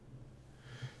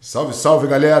Salve, salve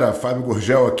galera! Fábio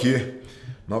Gurgel aqui,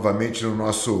 novamente no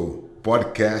nosso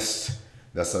podcast.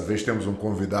 Dessa vez temos um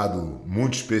convidado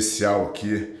muito especial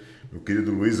aqui, meu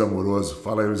querido Luiz Amoroso.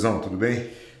 Fala aí, Luizão, tudo bem?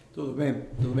 Tudo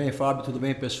bem, Fábio, tudo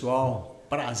bem, pessoal?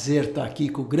 Prazer estar aqui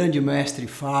com o grande mestre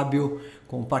Fábio,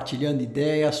 compartilhando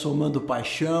ideias, somando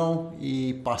paixão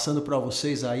e passando para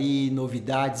vocês aí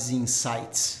novidades e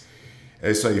insights.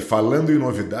 É isso aí, falando em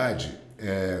novidade,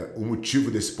 o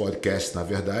motivo desse podcast, na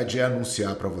verdade, é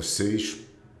anunciar para vocês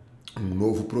um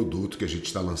novo produto que a gente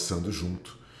está lançando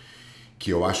junto, que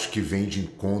eu acho que vem de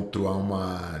encontro a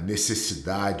uma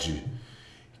necessidade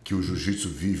que o jiu-jitsu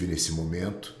vive nesse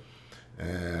momento.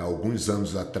 Alguns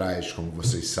anos atrás, como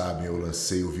vocês sabem, eu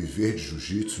lancei o Viver de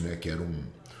Jiu-Jitsu, né, que era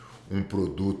um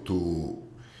produto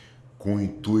com o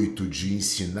intuito de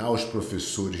ensinar os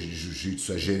professores de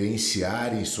jiu-jitsu a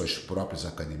gerenciarem suas próprias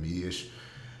academias.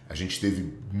 A gente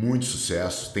teve muito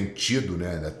sucesso, tem tido,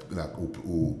 né,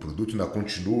 o produto ainda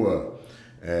continua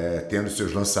tendo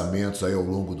seus lançamentos aí ao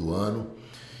longo do ano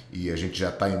e a gente já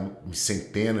está em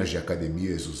centenas de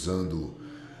academias usando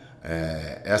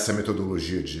essa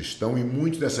metodologia de gestão, e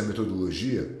muito dessa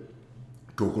metodologia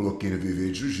que eu coloquei no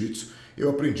Viver de Jiu-Jitsu eu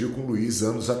aprendi com o Luiz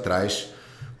anos atrás,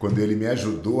 quando ele me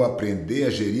ajudou a aprender a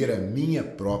gerir a minha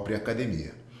própria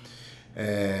academia.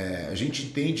 A gente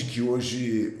entende que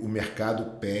hoje o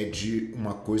mercado pede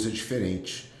uma coisa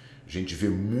diferente. A gente vê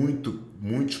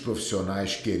muitos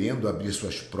profissionais querendo abrir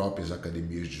suas próprias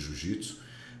academias de jiu-jitsu,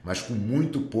 mas com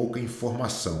muito pouca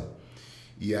informação.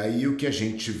 E aí o que a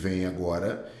gente vem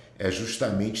agora é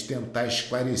justamente tentar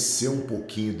esclarecer um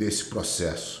pouquinho desse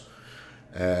processo.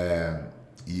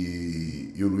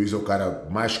 E o Luiz é o cara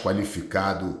mais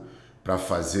qualificado para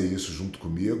fazer isso junto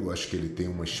comigo. Acho que ele tem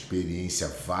uma experiência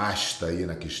vasta aí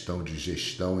na questão de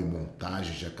gestão e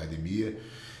montagem de academia.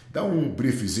 Dá um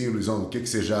briefzinho, Luizão, do que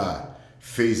você já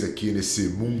fez aqui nesse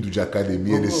mundo de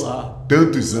academia, nesses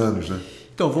tantos anos, né?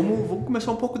 Então, vamos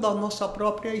começar um pouco da nossa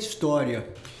própria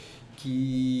história.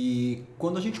 Que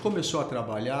quando a gente começou a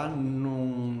trabalhar,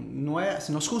 não é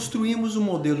assim, nós construímos um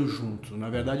modelo junto. Na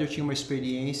verdade, eu tinha uma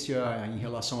experiência em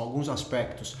relação a alguns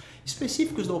aspectos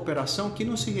específicos da operação que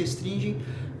não se restringem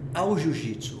ao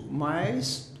jiu-jitsu,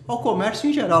 mas ao comércio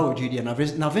em geral, eu diria,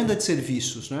 na venda de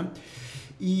serviços, né?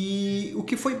 E o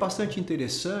que foi bastante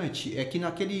interessante é que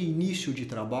naquele início de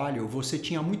trabalho você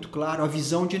tinha muito claro a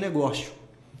visão de negócio,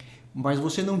 mas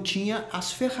você não tinha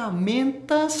as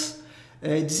ferramentas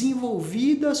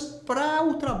desenvolvidas para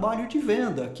o trabalho de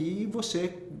venda, que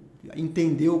você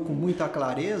entendeu com muita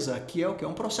clareza que é o que? É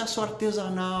um processo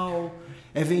artesanal,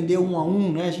 é vender um a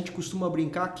um, né? A gente costuma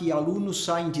brincar que alunos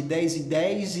saem de 10 em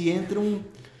 10 e entram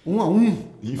um a um.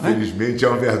 Infelizmente, né?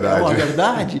 É uma verdade. É uma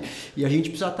verdade, e a gente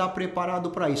precisa estar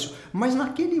preparado para isso. Mas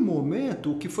naquele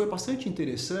momento, o que foi bastante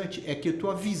interessante é que a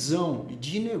tua visão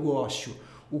de negócio,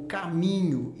 o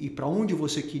caminho e para onde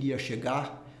você queria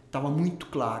chegar estava muito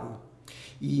claro.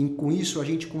 E com isso a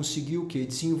gente conseguiu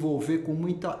desenvolver com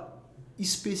muita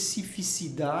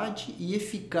especificidade e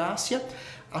eficácia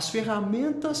as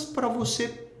ferramentas para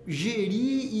você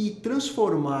gerir e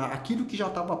transformar aquilo que já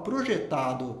estava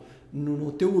projetado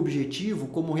no teu objetivo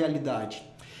como realidade.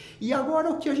 E agora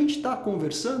o que a gente está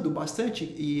conversando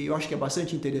bastante, e eu acho que é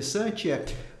bastante interessante,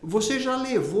 você já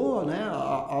levou, né,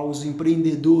 aos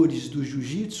empreendedores do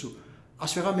jiu-jitsu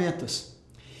as ferramentas.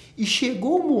 E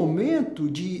chegou o momento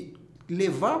de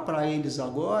levar para eles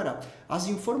agora as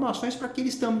informações para que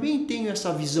eles também tenham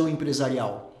essa visão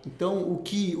empresarial. Então, o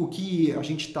que a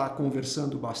gente está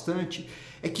conversando bastante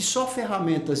é que só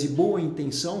ferramentas e boa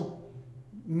intenção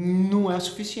não é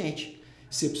suficiente.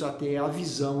 Você precisa ter a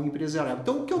visão empresarial.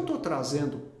 Então, o que eu estou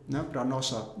trazendo, né, para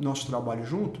nosso trabalho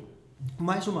junto,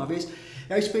 mais uma vez,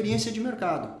 é a experiência de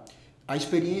mercado. A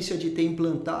experiência de ter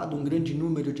implantado um grande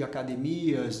número de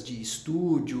academias, de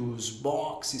estúdios,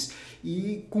 boxes,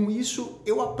 e com isso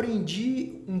eu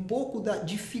aprendi um pouco da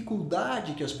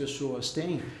dificuldade que as pessoas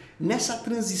têm nessa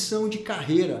transição de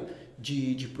carreira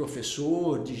de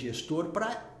professor, de gestor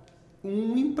para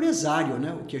um empresário,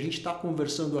 né? O que a gente está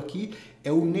conversando aqui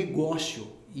é o negócio,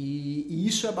 e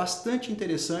isso é bastante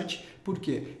interessante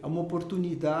porque é uma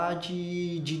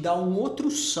oportunidade de dar um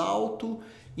outro salto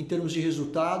em termos de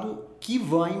resultado que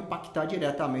vai impactar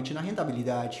diretamente na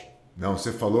rentabilidade. Não,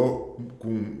 você falou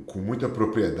com muita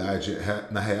propriedade.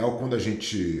 Na real, quando a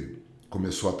gente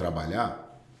começou a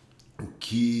trabalhar, o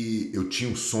que eu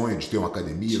tinha um sonho de ter uma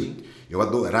academia, eu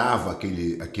adorava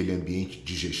aquele ambiente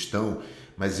de gestão,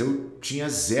 mas eu tinha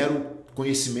zero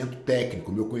conhecimento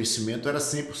técnico. Meu conhecimento era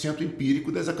 100%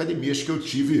 empírico das academias que eu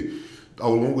tive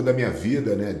ao longo da minha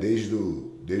vida, né?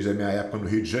 Desde a minha época no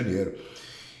Rio de Janeiro.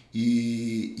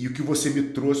 E o que você me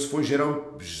trouxe foi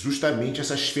justamente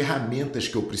essas ferramentas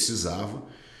que eu precisava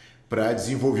para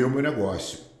desenvolver o meu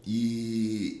negócio.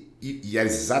 E era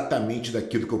exatamente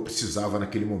daquilo que eu precisava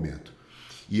naquele momento.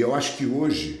 E eu acho que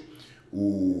hoje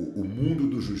o mundo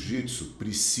do jiu-jitsu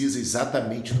precisa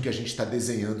exatamente do que a gente está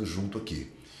desenhando junto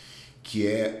aqui, que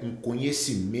é um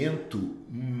conhecimento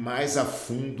mais a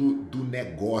fundo do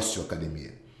negócio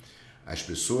academia. As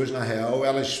pessoas, na real,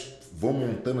 elas vão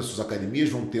montando as suas academias,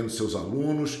 vão tendo seus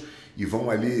alunos e vão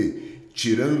ali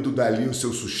tirando dali o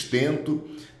seu sustento,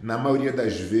 na maioria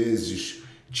das vezes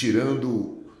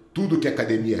tirando tudo que a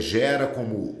academia gera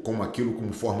como aquilo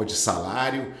como forma de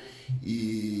salário,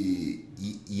 e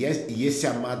esse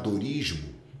amadorismo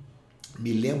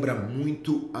me lembra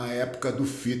muito a época do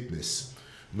fitness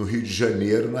no Rio de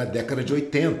Janeiro na década de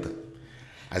 80.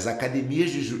 As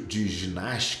academias de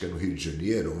ginástica no Rio de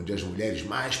Janeiro, onde as mulheres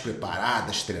mais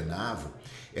preparadas treinavam,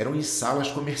 eram em salas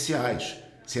comerciais.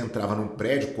 Você entrava num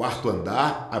prédio, quarto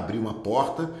andar, abria uma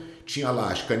porta, tinha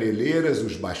lá as caneleiras,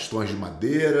 os bastões de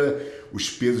madeira, os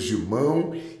pesos de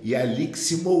mão, e ali que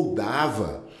se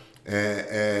moldava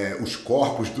os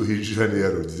corpos do Rio de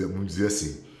Janeiro, vamos dizer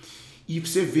assim. E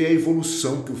você vê a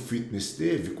evolução que o fitness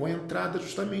teve com a entrada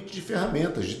justamente de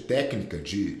ferramentas, de técnica,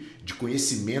 de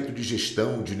conhecimento de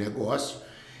gestão, de negócio.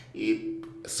 E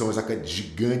são as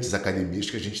gigantes academias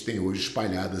que a gente tem hoje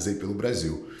espalhadas aí pelo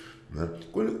Brasil, né?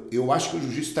 Eu acho que o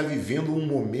jiu-jitsu está vivendo um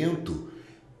momento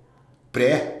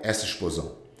pré essa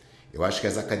explosão. Eu acho que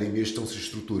as academias estão se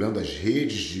estruturando, as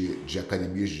redes de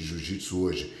academias de jiu-jitsu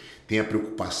hoje têm a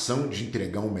preocupação de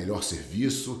entregar um melhor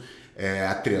serviço,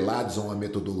 atrelados a uma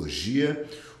metodologia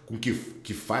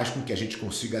que faz com que a gente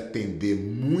consiga atender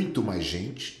muito mais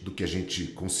gente do que a gente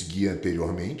conseguia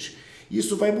anteriormente, e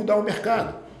isso vai mudar o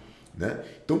mercado, né?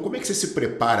 Então, como é que você se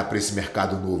prepara para esse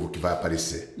mercado novo que vai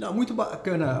aparecer? Não, muito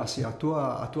bacana assim, a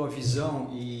tua visão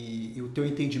e o teu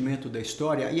entendimento da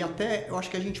história, e até eu acho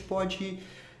que a gente pode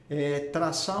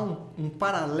traçar um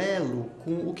paralelo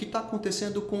com o que está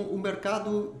acontecendo com o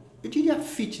mercado. Eu diria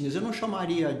fitness, eu não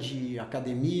chamaria de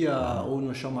academia, ou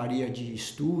não chamaria de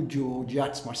estúdio, ou de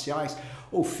artes marciais,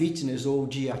 ou fitness, ou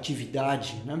de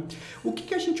atividade, né? O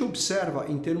que a gente observa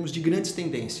em termos de grandes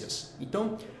tendências?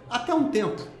 Então, até um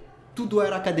tempo, tudo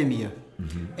era academia.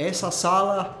 Uhum. Essa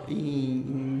sala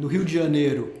no Rio de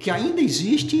Janeiro, que ainda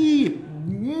existe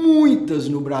muitas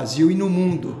no Brasil e no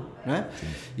mundo, né?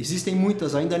 Existem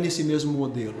muitas ainda nesse mesmo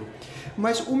modelo.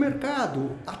 Mas o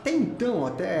mercado, até então,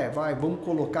 vamos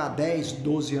colocar 10,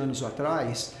 12 anos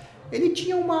atrás, ele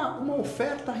tinha uma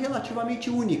oferta relativamente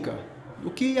única. O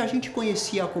que a gente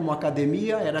conhecia como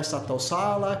academia era essa tal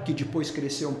sala, que depois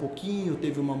cresceu um pouquinho,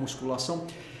 teve uma musculação.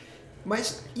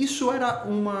 Mas isso era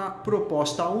uma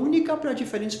proposta única para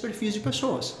diferentes perfis de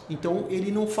pessoas. Então,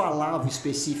 ele não falava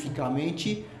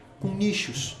especificamente com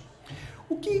nichos.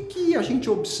 O que a gente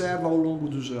observa ao longo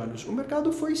dos anos? O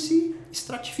mercado foi se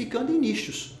estratificando em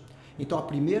nichos. Então, a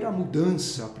primeira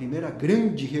mudança, a primeira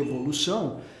grande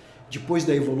revolução, depois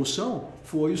da evolução,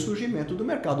 foi o surgimento do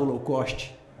mercado low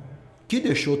cost, que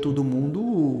deixou todo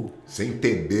mundo sem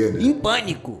entender, né? Em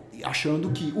pânico,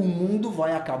 achando que o mundo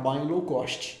vai acabar em low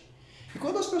cost. E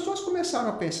quando as pessoas começaram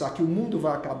a pensar que o mundo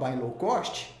vai acabar em low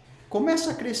cost,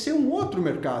 começa a crescer um outro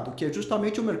mercado, que é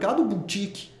justamente o mercado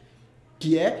boutique,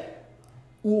 que é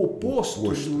o oposto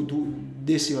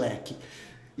desse leque.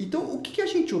 Então, o que a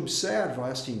gente observa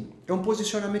assim, é um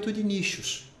posicionamento de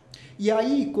nichos. E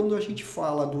aí, quando a gente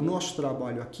fala do nosso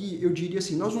trabalho aqui, eu diria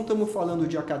assim, nós não estamos falando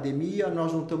de academia,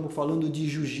 nós não estamos falando de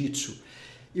jiu-jitsu.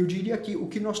 Eu diria que o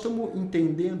que nós estamos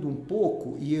entendendo um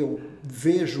pouco, e eu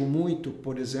vejo muito,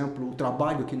 por exemplo, o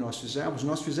trabalho que nós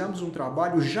fizemos um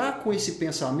trabalho já com esse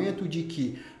pensamento de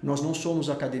que nós não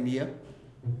somos academia,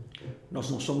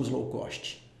 nós não somos low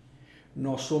cost.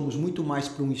 Nós somos muito mais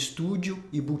para um estúdio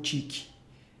e boutique.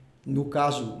 No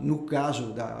caso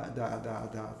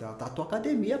da tua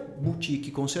academia, boutique,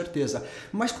 com certeza.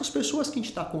 Mas com as pessoas que a gente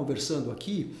está conversando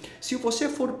aqui, se você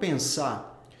for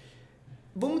pensar,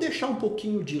 vamos deixar um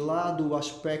pouquinho de lado o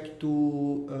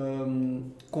aspecto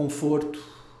conforto,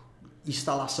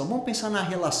 instalação. Vamos pensar na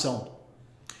relação.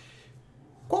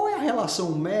 Qual é a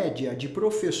relação média de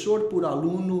professor por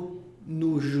aluno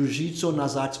no jiu-jitsu ou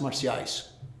nas artes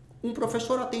marciais? Um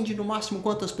professor atende no máximo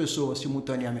quantas pessoas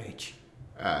simultaneamente?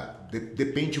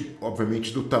 Depende,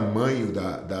 obviamente, do tamanho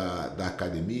da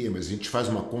academia, mas a gente faz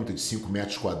uma conta de 5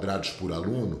 metros quadrados por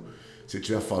aluno. Se eu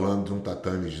estiver falando de um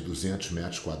tatame de 200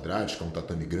 metros quadrados, que é um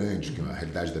tatame grande, que é a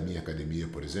realidade da minha academia,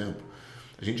 por exemplo,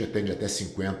 a gente atende até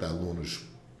 50 alunos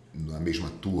na mesma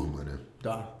turma, né?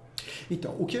 Tá.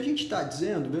 Então, o que a gente está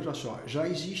dizendo, veja só, já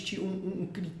existe um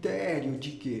critério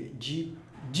de quê? De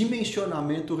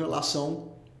dimensionamento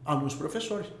relação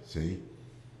alunos-professores. Sim,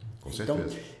 com então,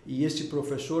 certeza. E esse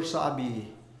professor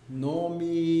sabe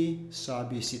nome,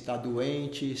 sabe se está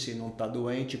doente, se não está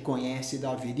doente, conhece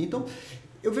da vida. Então,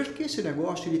 eu vejo que esse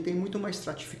negócio ele tem muito uma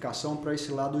estratificação para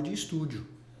esse lado de estúdio,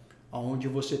 onde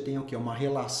você tem o quê? Uma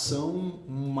relação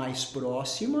mais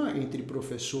próxima entre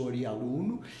professor e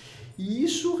aluno, e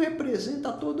isso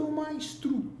representa toda uma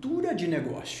estrutura de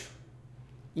negócio.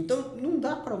 Então, não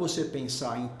dá para você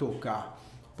pensar em tocar,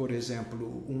 por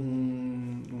exemplo,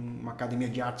 uma academia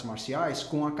de artes marciais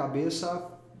com a cabeça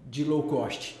de low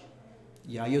cost.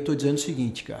 E aí eu estou dizendo o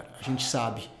seguinte, cara, a gente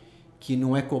sabe que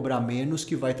não é cobrar menos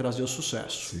que vai trazer o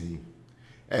sucesso. Sim.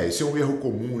 Esse é um erro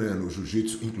comum, né, no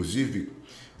jiu-jitsu, inclusive,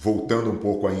 voltando um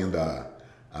pouco ainda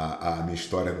à minha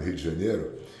história no Rio de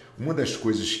Janeiro, uma das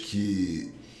coisas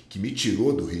que me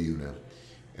tirou do Rio, né,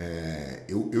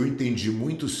 eu entendi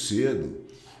muito cedo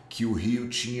que o Rio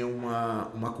tinha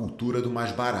uma cultura do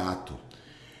mais barato.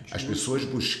 As pessoas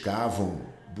buscavam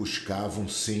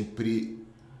sempre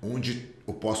onde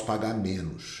eu posso pagar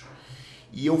menos.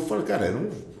 E eu falei, cara,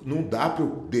 não dá para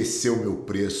eu descer o meu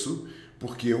preço,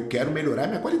 porque eu quero melhorar a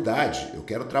minha qualidade. Eu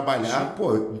quero trabalhar,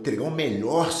 entregar o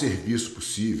melhor serviço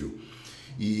possível.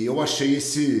 E eu achei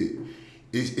esse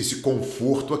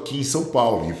conforto aqui em São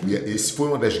Paulo. E esse foi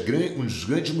um dos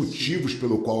grandes motivos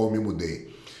pelo qual eu me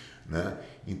mudei, né?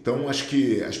 Então, acho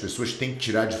que as pessoas têm que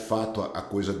tirar de fato a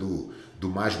coisa do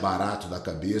mais barato da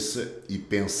cabeça e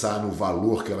pensar no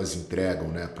valor que elas entregam,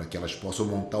 né? Para que elas possam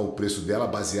montar o preço dela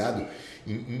baseado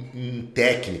em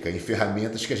técnica, em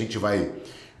ferramentas que a gente vai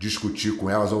discutir com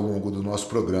elas ao longo do nosso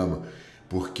programa.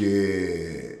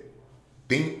 Porque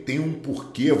tem um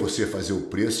porquê você fazer o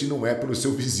preço e não é pelo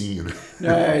seu vizinho,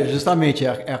 né? Justamente,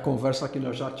 é a conversa que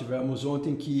nós já tivemos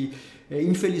ontem que,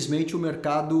 infelizmente, o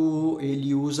mercado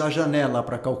ele usa a janela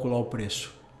para calcular o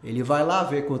preço. Ele vai lá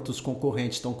ver quantos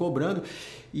concorrentes estão cobrando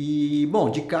e, bom,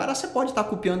 de cara você pode estar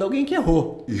copiando alguém que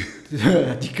errou.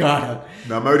 De cara.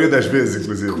 Na maioria das vezes,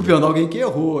 inclusive. Copiando alguém que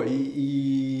errou.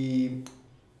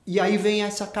 E aí vem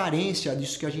essa carência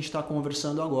disso que a gente está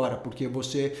conversando agora, porque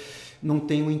você não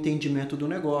tem um entendimento do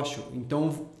negócio.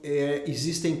 Então,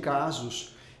 existem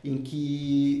casos em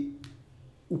que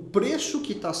o preço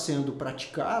que está sendo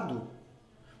praticado,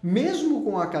 mesmo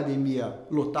com a academia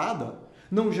lotada,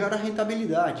 não gera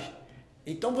rentabilidade.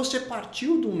 Então você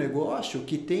partiu de um negócio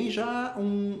que tem já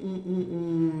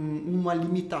uma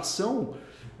limitação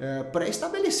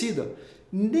pré-estabelecida.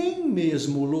 Nem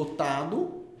mesmo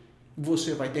lotado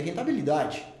você vai ter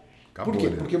rentabilidade. Acabou, por quê?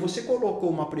 né? Porque você colocou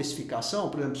uma precificação,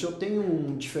 por exemplo, se eu tenho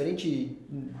um diferente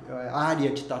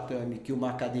área de tatame que uma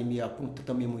academia com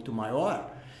tatame muito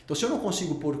maior, então se eu não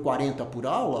consigo pôr 40 por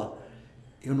aula,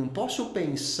 eu não posso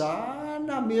pensar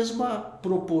na mesma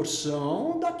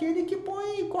proporção daquele que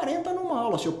põe 40 numa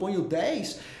aula. Se eu ponho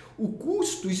 10, o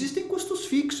custo, existem custos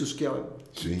fixos.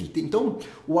 Então,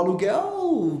 o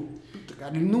aluguel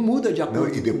ele não muda de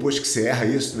acordo. E depois que você erra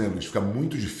isso, né, Luiz, fica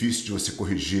muito difícil de você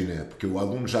corrigir, né? Porque o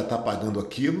aluno já está pagando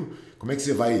aquilo, como é que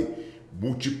você vai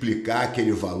multiplicar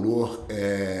aquele valor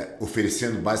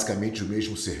oferecendo basicamente o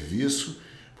mesmo serviço?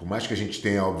 Por mais que a gente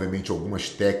tenha, obviamente, algumas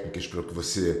técnicas para que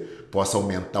você possa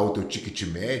aumentar o teu ticket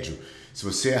médio, se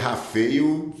você errar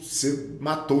feio, você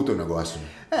matou o teu negócio.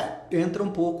 Né? Entra um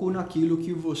pouco naquilo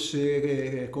que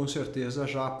você, com certeza,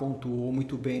 já pontuou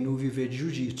muito bem no Viver de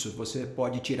Jiu-Jitsu. Você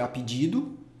pode tirar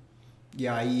pedido, e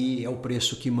aí é o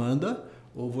preço que manda,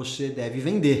 ou você deve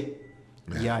vender.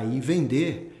 E aí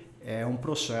vender é um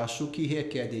processo que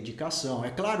requer dedicação. É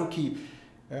claro que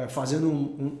fazendo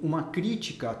uma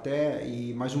crítica até,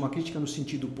 mas uma crítica no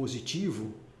sentido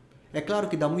positivo, é claro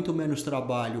que dá muito menos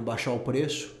trabalho baixar o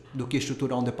preço do que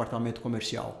estruturar um departamento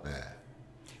comercial.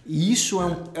 E isso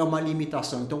é uma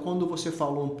limitação. Então, quando você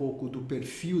falou um pouco do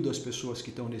perfil das pessoas que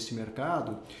estão nesse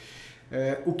mercado,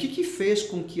 o que fez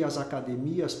com que as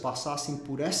academias passassem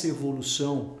por essa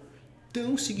evolução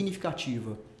tão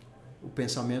significativa? O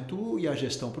pensamento e a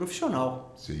gestão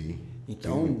profissional. Sim.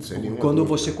 Então, quando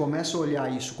você começa a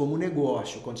olhar isso como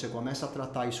negócio, quando você começa a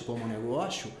tratar isso como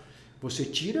negócio, você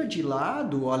tira de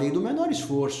lado a lei do menor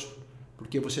esforço,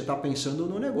 porque você está pensando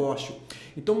no negócio.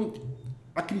 Então,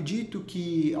 acredito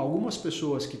que algumas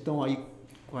pessoas que estão aí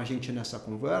com a gente nessa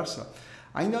conversa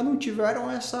ainda não tiveram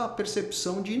essa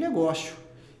percepção de negócio.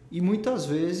 E muitas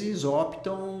vezes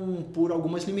optam por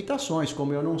algumas limitações,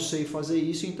 como eu não sei fazer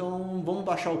isso, então vamos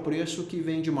baixar o preço que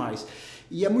vende mais.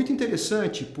 E é muito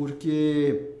interessante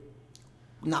porque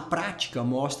na prática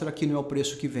mostra que não é o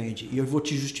preço que vende. E eu vou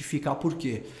te justificar por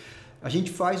quê. A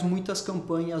gente faz muitas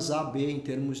campanhas A/B em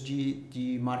termos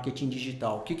de marketing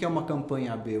digital. O que é uma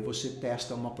campanha A/B? Você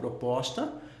testa uma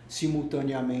proposta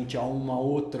simultaneamente a uma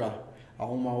outra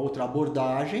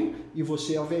abordagem e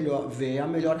você vê a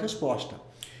melhor resposta.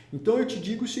 Então eu te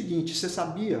digo o seguinte, você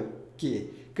sabia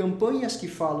que campanhas que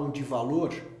falam de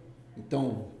valor,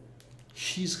 então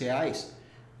X reais,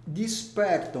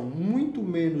 despertam muito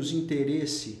menos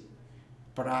interesse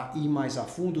para ir mais a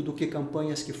fundo do que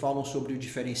campanhas que falam sobre o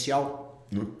diferencial?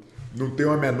 Não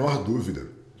tenho a menor dúvida.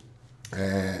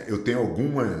 Eu tenho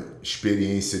alguma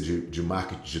experiência de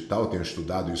marketing digital, tenho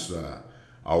estudado isso há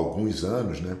alguns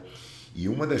anos, né? E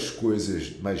uma das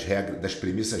coisas, das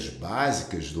premissas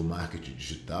básicas do marketing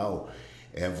digital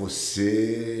é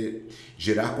você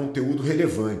gerar conteúdo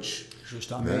relevante.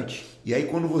 Justamente. Né? E aí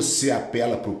quando você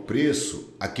apela para o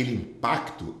preço, aquele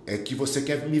impacto é que você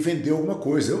quer me vender alguma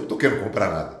coisa. Eu não estou querendo comprar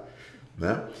nada.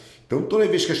 Né? Então toda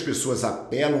vez que as pessoas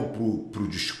apelam para o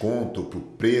desconto, para o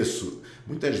preço,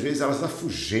 muitas vezes elas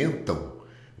afugentam,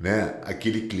 né,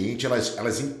 aquele cliente,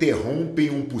 elas interrompem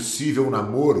um possível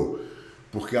namoro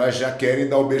porque elas já querem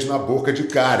dar o beijo na boca de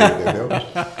cara, entendeu?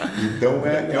 Então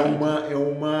é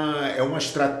uma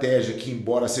estratégia que,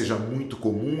 embora seja muito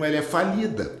comum, ela é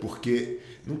falida, porque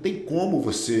não tem como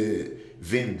você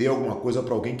vender alguma coisa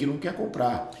para alguém que não quer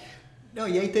comprar. Não,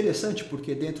 e é interessante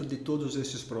porque dentro de todos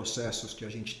esses processos que a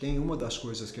gente tem, uma das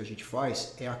coisas que a gente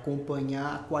faz é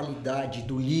acompanhar a qualidade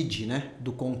do lead, né?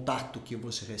 Do contato que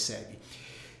você recebe.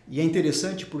 E é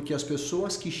interessante porque as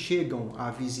pessoas que chegam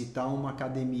a visitar uma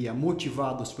academia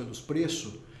motivadas pelos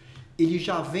preços, eles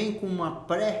já vêm com uma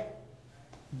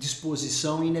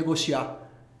pré-disposição em negociar.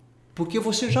 Porque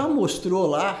você já mostrou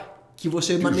lá que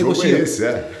você negocia.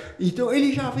 Então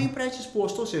ele já vem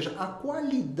predisposto, ou seja, a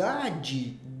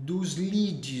qualidade dos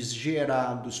leads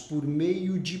gerados por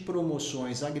meio de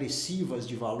promoções agressivas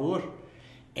de valor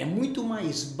é muito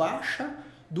mais baixa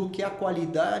do que a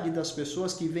qualidade das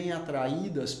pessoas que vêm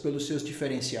atraídas pelos seus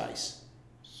diferenciais.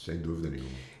 Sem dúvida nenhuma.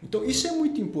 Então isso é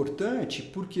muito importante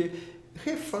porque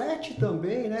reflete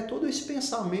também, né, todo esse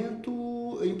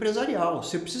pensamento empresarial.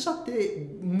 Você precisa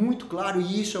ter muito claro,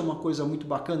 e isso é uma coisa muito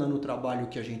bacana no trabalho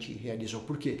que a gente realizou,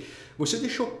 porque você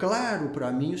deixou claro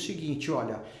para mim o seguinte,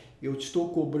 olha, eu estou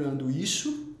cobrando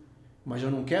isso, mas eu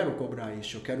não quero cobrar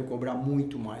isso, eu quero cobrar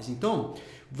muito mais. Então,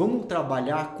 vamos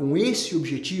trabalhar com esse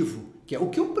objetivo, que é o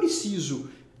que eu preciso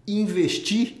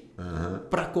investir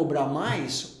para cobrar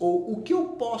mais ou o que eu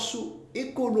posso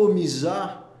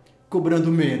economizar cobrando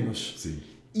menos. Sim.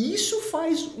 Isso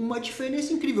faz uma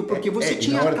diferença incrível, porque você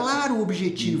tinha claro o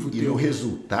objetivo teu. E no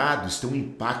resultado, isso tem um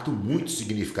impacto muito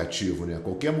significativo, né?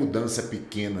 Qualquer mudança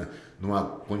pequena numa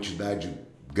quantidade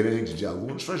grande de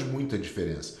alunos faz muita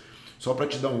diferença. Só para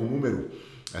te dar um número,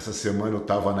 essa semana eu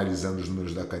estava analisando os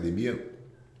números da academia,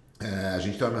 a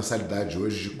gente tem uma mensalidade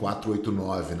hoje de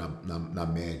 489 na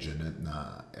média, né?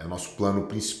 É o nosso plano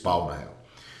principal, na real.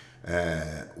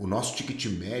 O nosso ticket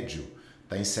médio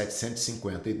está em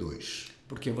 752.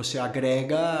 Porque você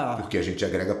agrega... Porque a gente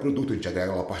agrega produto, a gente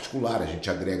agrega aula particular, a gente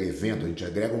agrega evento, a gente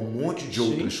agrega um monte de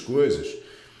outras coisas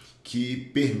que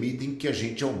permitem que a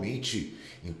gente aumente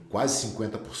em quase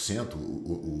 50%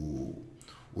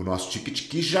 o nosso ticket,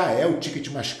 que já é o ticket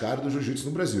mais caro do jiu-jitsu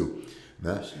no Brasil.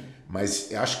 Né?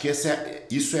 Mas acho que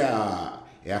isso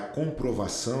é a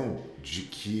comprovação de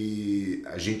que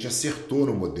a gente acertou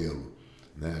no modelo.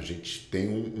 Né? A gente tem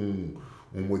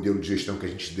um modelo de gestão que a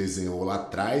gente desenhou lá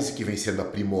atrás e que vem sendo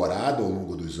aprimorado ao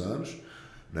longo dos anos,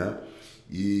 né?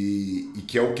 E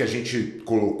que é o que a gente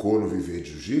colocou no Viver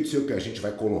de Jiu-Jitsu e o que a gente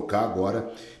vai colocar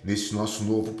agora nesse nosso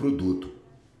novo produto.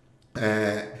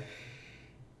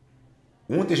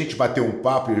 Ontem a gente bateu um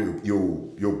papo e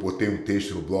eu botei um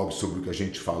texto no blog sobre o que a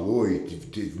gente falou e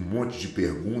teve um monte de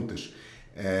perguntas.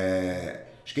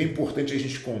 Acho que é importante a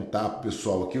gente contar para o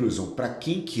pessoal aqui, Luizão, para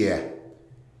quem que é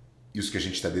isso que a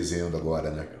gente está desenhando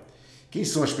agora, né? Quem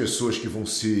são as pessoas que vão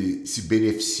se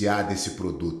beneficiar desse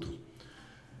produto?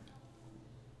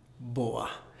 Boa.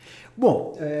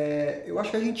 Bom, eu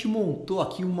acho que a gente montou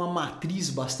aqui uma matriz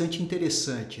bastante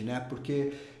interessante, né?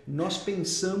 Porque nós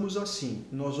pensamos assim,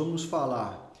 nós vamos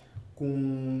falar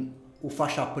com o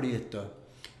faixa preta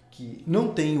que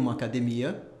não tem uma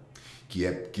academia. Que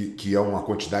é uma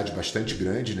quantidade bastante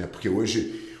grande, né? Porque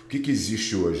hoje, o que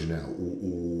existe hoje, né?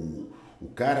 O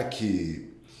cara que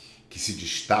se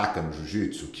destaca no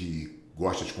jiu-jitsu, que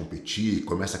gosta de competir,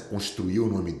 começa a construir o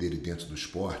nome dele dentro do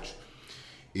esporte,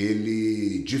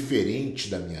 ele, diferente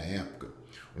da minha época,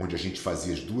 onde a gente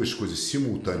fazia as duas coisas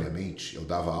simultaneamente, eu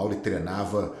dava aula e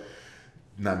treinava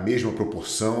na mesma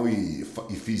proporção e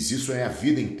fiz isso a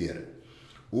vida inteira.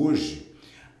 Hoje,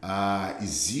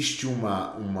 existe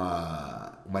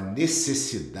uma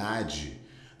necessidade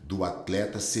do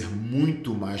atleta ser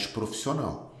muito mais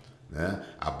profissional. né?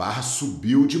 A barra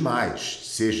subiu demais,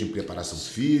 seja em preparação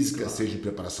física, seja em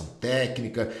preparação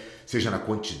técnica, seja na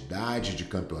quantidade de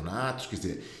campeonatos. Quer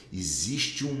dizer,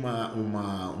 existe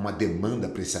uma demanda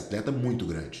para esse atleta muito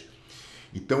grande.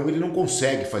 Então ele não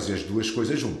consegue fazer as duas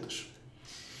coisas juntas.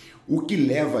 O que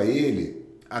leva ele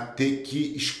a ter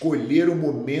que escolher o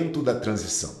momento da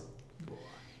transição.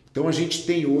 Então a gente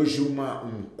tem hoje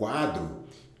um quadro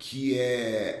que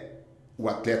é o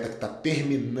atleta que está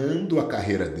terminando a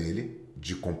carreira dele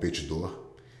de competidor,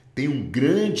 tem um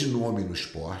grande nome no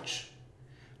esporte,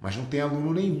 mas não tem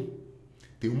aluno nenhum.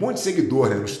 Tem um monte de seguidor,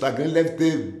 né? No Instagram ele deve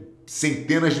ter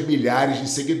centenas de milhares de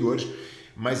seguidores,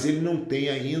 mas ele não tem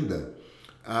ainda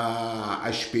a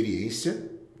experiência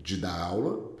de dar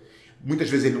aula. Muitas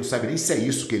vezes ele não sabe nem se é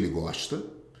isso que ele gosta,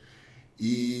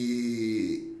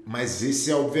 mas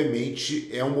esse obviamente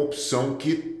é uma opção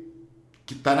que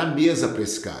está na mesa para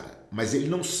esse cara, mas ele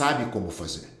não sabe como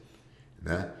fazer,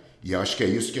 né? E eu acho que é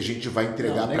isso que a gente vai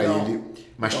entregar para ele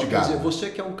mastigado. Quer dizer, você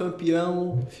que é um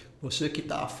campeão, você que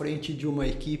está à frente de uma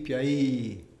equipe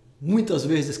aí, muitas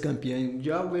vezes campeão,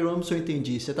 já veremos se eu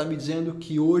entendi. Você está me dizendo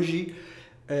que hoje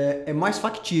é mais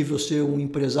factível ser um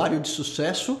empresário de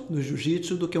sucesso no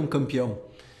jiu-jitsu do que um campeão?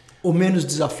 Ou menos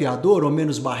desafiador, ou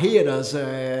menos barreiras?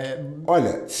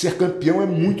 Olha, ser campeão é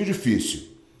muito difícil,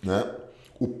 né?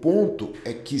 O ponto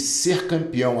é que ser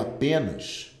campeão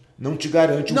apenas não te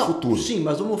garante um futuro. Sim,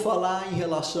 mas vamos falar em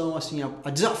relação assim, a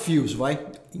desafios, vai?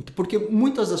 Porque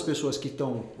muitas das pessoas que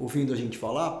estão ouvindo a gente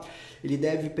falar, ele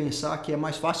deve pensar que é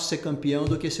mais fácil ser campeão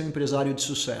do que ser um empresário de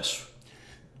sucesso.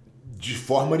 De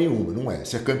forma nenhuma, não é.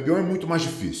 Ser campeão é muito mais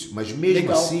difícil, mas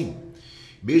mesmo assim,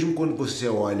 mesmo quando você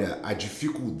olha a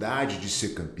dificuldade de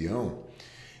ser campeão,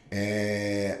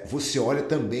 você olha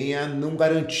também a não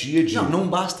garantia de... Não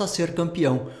basta ser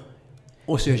campeão.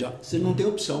 Ou seja, você não tem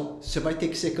opção. Você vai ter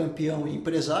que ser campeão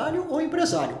empresário ou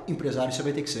empresário. Empresário você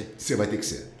vai ter que ser. Você vai ter que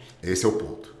ser. Esse é o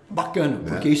ponto. Bacana, né?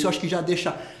 Porque isso eu acho que já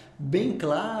deixa bem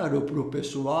claro para o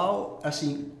pessoal,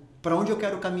 assim, para onde eu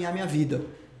quero caminhar minha vida.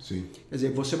 Sim. Quer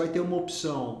dizer, você vai ter uma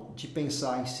opção de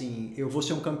pensar em sim, eu vou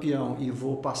ser um campeão e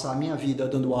vou passar a minha vida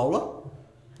dando aula.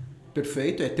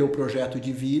 Perfeito, é ter o projeto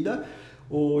de vida.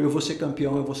 Ou eu vou ser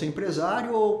campeão, eu vou ser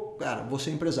empresário, ou, cara, vou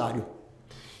ser empresário.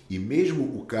 E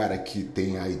mesmo o cara que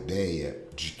tem a ideia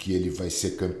de que ele vai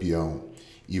ser campeão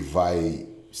e vai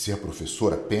ser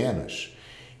professor apenas,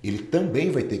 ele também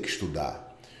vai ter que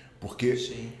estudar. Porque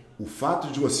Sim. O fato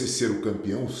de você ser o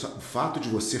campeão, o fato de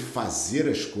você fazer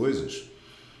as coisas,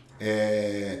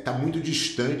 está muito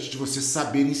distante de você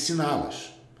saber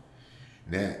ensiná-las,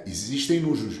 né? Existem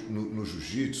no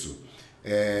jiu-jitsu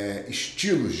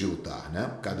estilos de lutar,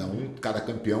 né? Cada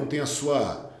campeão tem a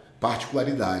sua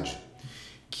particularidade,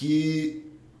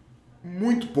 que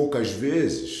muito poucas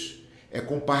vezes é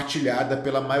compartilhada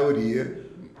pela maioria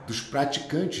dos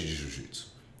praticantes de jiu-jitsu.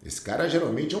 Esse cara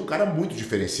geralmente é um cara muito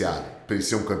diferenciado para ele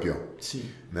ser um campeão. Sim.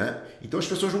 Né? Então as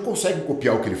pessoas não conseguem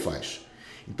copiar o que ele faz.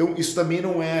 Então isso também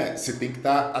não é... Você tem que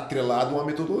estar atrelado a uma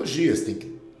metodologia, você tem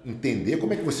que entender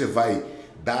como é que você vai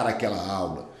dar aquela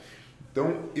aula.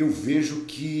 Então eu vejo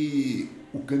que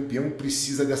o campeão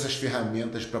precisa dessas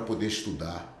ferramentas para poder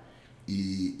estudar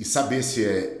e saber se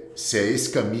é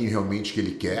esse caminho realmente que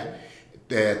ele quer.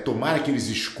 Tomara que eles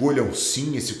escolham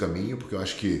sim esse caminho, porque eu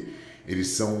acho que eles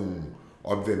são,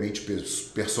 obviamente,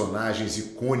 personagens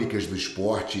icônicas do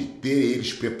esporte, e ter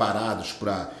eles preparados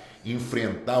para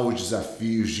enfrentar os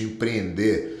desafios de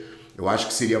empreender, eu acho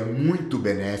que seria muito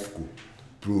benéfico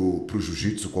para o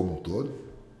jiu-jitsu como um todo,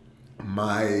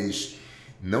 mas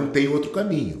não tem outro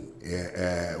caminho.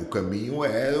 O caminho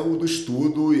é o do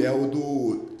estudo e é o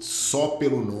do só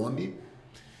pelo nome.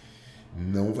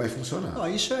 Não vai funcionar.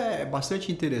 Não, isso é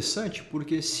bastante interessante,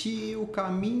 porque se o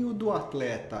caminho do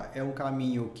atleta é um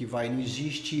caminho que não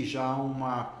existe já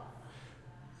uma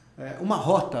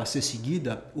rota a ser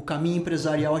seguida, o caminho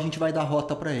empresarial a gente vai dar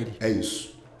rota para ele. É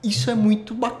isso. Isso é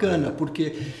muito bacana,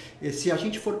 porque se a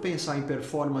gente for pensar em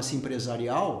performance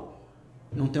empresarial,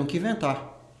 não tem o que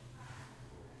inventar.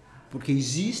 Porque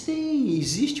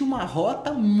existe uma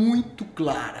rota muito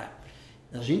clara.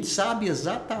 A gente sabe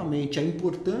exatamente a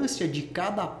importância de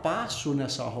cada passo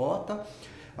nessa rota,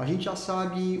 a gente já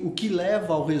sabe o que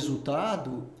leva ao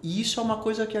resultado, e isso é uma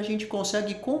coisa que a gente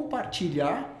consegue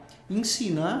compartilhar,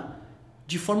 ensinar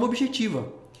de forma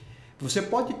objetiva. Você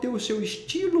pode ter o seu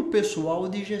estilo pessoal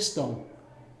de gestão,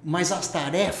 mas as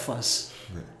tarefas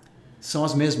são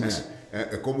as mesmas.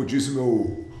 Como diz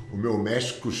o meu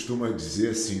mestre costuma dizer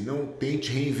assim, não tente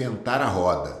reinventar a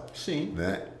roda. Sim.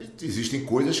 Né? Existem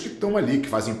coisas que estão ali, que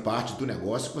fazem parte do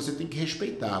negócio que você tem que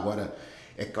respeitar. Agora,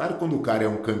 é claro que quando o cara é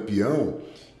um campeão,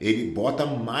 ele bota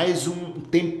mais um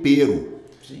tempero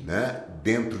Sim. Né?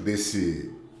 Dentro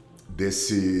desse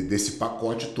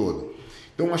pacote todo.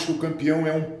 Então, acho que o campeão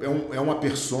é uma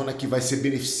persona que vai ser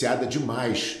beneficiada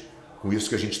demais com isso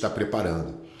que a gente está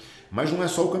preparando. Mas não é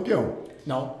só o campeão.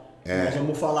 Não. Nós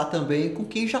vamos falar também com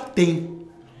quem já tem.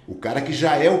 O cara que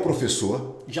já é o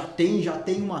professor. Já tem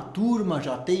uma turma,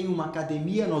 já tem uma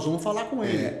academia, nós vamos falar com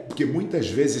ele. Porque muitas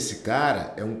vezes esse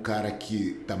cara é um cara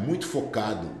que está muito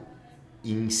focado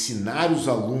em ensinar os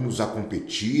alunos a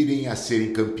competirem, a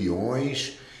serem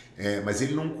campeões, mas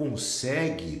ele não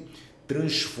consegue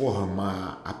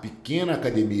transformar a pequena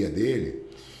academia dele,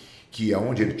 que é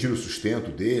onde ele tira o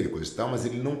sustento dele, coisa e tal, mas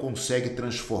ele não consegue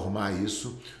transformar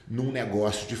isso num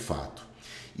negócio de fato.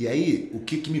 E aí, o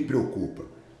que me preocupa?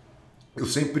 A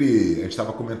gente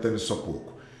estava comentando isso há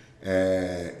pouco,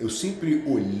 eu sempre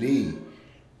olhei,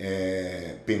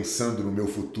 pensando no meu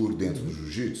futuro dentro do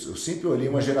jiu-jitsu, eu sempre olhei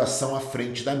uma geração à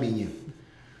frente da minha.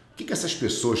 O que essas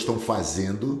pessoas estão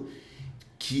fazendo,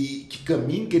 que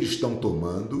caminho que eles estão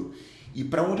tomando e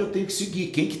para onde eu tenho que seguir,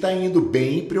 quem que está indo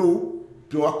bem para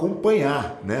eu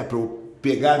acompanhar, né? Para eu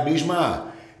pegar a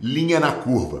mesma linha na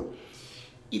curva.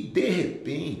 E de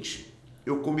repente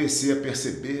eu comecei a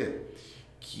perceber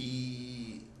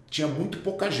que tinha muito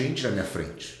pouca gente na minha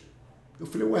frente. Eu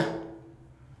falei, ué,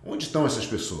 onde estão essas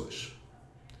pessoas?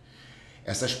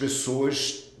 Essas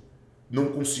pessoas não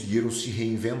conseguiram se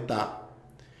reinventar.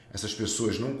 Essas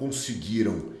pessoas não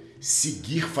conseguiram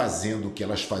seguir fazendo o que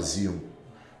elas faziam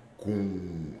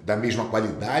da mesma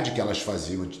qualidade que elas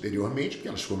faziam anteriormente, porque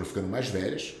elas foram ficando mais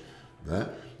velhas, né?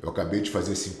 Eu acabei de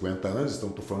fazer 50 anos, então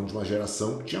estou falando de uma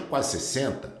geração que tinha quase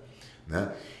 60,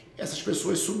 né? E essas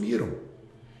pessoas sumiram.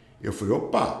 Eu falei,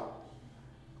 opa,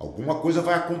 alguma coisa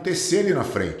vai acontecer ali na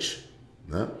frente,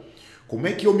 né? Como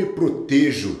é que eu me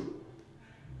protejo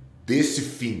desse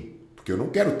fim? Porque eu não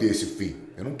quero ter esse fim.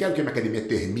 Eu não quero que a minha academia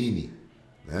termine,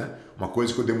 né? Uma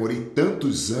coisa que eu demorei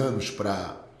tantos anos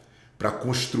para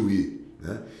construir,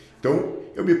 né? Então,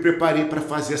 eu me preparei para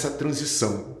fazer essa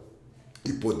transição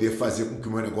e poder fazer com que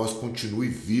o meu negócio continue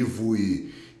vivo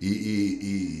e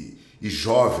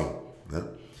jovem, né?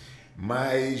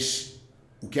 Mas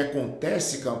o que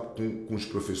acontece com os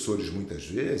professores muitas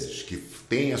vezes, que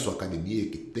têm a sua academia,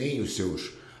 que têm os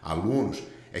seus alunos,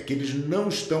 é que eles não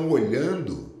estão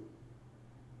olhando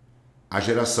a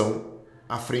geração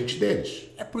à frente deles.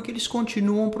 É porque eles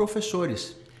continuam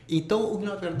professores. Então,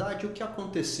 na verdade, o que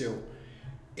aconteceu?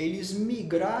 Eles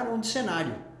migraram de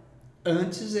cenário.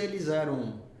 Antes eles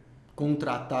eram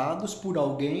contratados por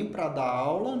alguém para dar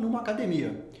aula numa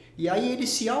academia. E aí ele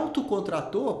se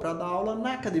autocontratou para dar aula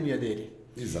na academia dele.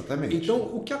 Exatamente. Então,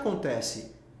 o que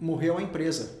acontece? Morreu a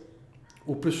empresa.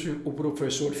 O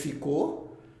professor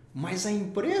ficou, mas a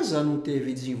empresa não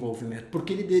teve desenvolvimento.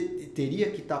 Porque ele teria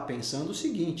que estar pensando o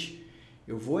seguinte,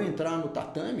 eu vou entrar no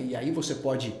tatame, e aí você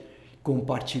pode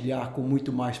compartilhar com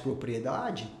muito mais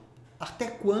propriedade, até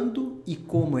quando e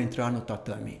como entrar no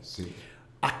tatame. Sim.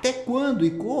 Até quando e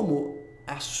como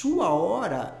a sua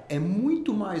hora é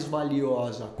muito mais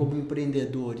valiosa como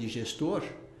empreendedor e gestor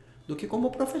do que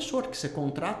como professor, que você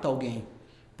contrata alguém.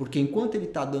 Porque enquanto ele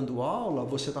está dando aula,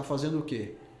 você está fazendo o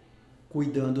quê?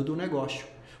 Cuidando do negócio.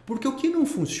 Porque o que não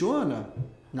funciona,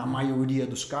 na maioria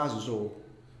dos casos, ou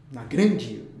na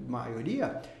grande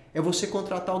maioria, é você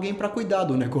contratar alguém para cuidar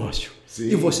do negócio. Sim.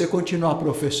 E você continuar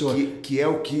professor. Que é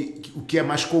o que é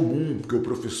mais comum, porque o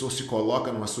professor se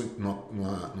coloca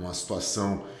numa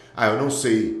situação, eu não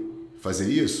sei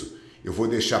fazer isso, eu vou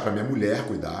deixar para minha mulher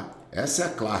cuidar. Essa é a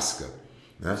clássica,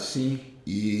 né? Sim.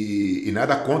 E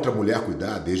nada contra a mulher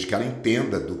cuidar, desde que ela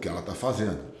entenda do que ela está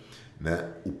fazendo, né?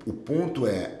 O ponto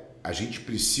é, a gente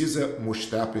precisa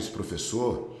mostrar para esse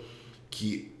professor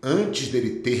que antes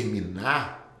dele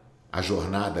terminar a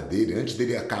jornada dele, antes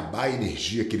dele acabar a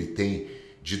energia que ele tem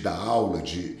de dar aula,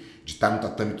 de estar no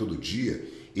tatame todo dia,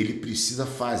 ele precisa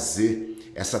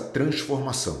fazer essa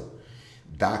transformação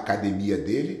da academia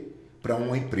dele para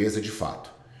uma empresa de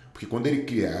fato. Porque quando ele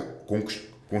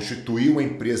constituir uma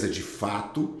empresa de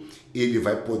fato, ele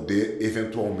vai poder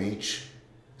eventualmente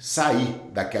sair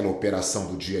daquela operação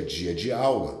do dia a dia de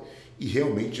aula e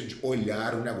realmente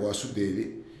olhar o negócio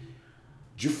dele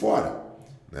de fora,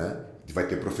 né? Vai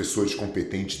ter professores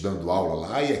competentes dando aula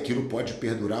lá e aquilo pode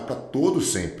perdurar para todo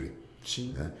sempre.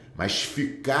 Sim. Né? Mas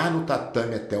ficar no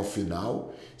tatame até o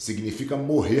final significa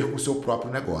morrer com o seu próprio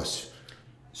negócio.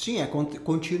 Sim, é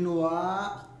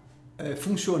continuar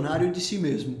funcionário de si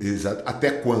mesmo. Exato.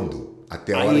 Até quando?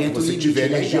 Até a Aí hora que você tiver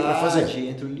energia para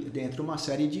fazer. Dentro uma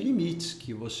série de limites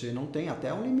que você não tem,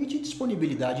 até um limite de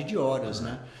disponibilidade de horas,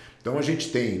 né? Então a gente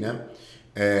tem, né,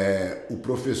 o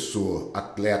professor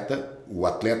atleta, o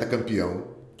atleta campeão,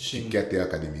 Sim. que quer ter a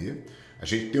academia. A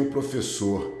gente tem um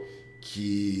professor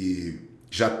que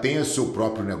já tem o seu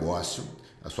próprio negócio,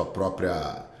 a sua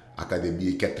própria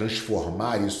academia e quer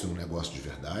transformar isso num negócio de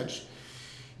verdade.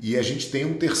 E a gente tem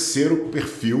um terceiro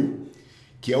perfil,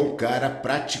 que é o cara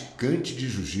praticante de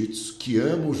jiu-jitsu, que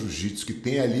ama o jiu-jitsu, que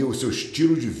tem ali o seu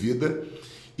estilo de vida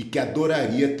e que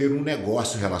adoraria ter um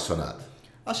negócio relacionado.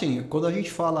 Assim, quando a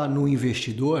gente fala no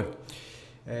investidor,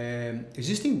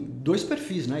 existem dois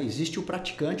perfis, né? Existe o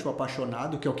praticante, o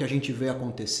apaixonado, que é o que a gente vê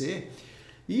acontecer,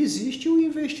 e existe o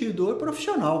investidor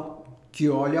profissional, que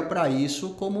olha para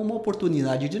isso como uma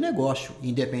oportunidade de negócio,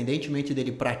 independentemente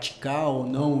dele praticar ou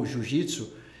não o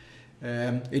jiu-jitsu.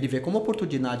 Ele vê como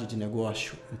oportunidade de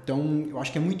negócio. Então, eu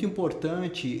acho que é muito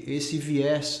importante esse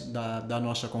viés da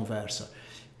nossa conversa,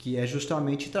 que é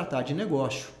justamente tratar de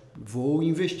negócio. Vou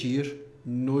investir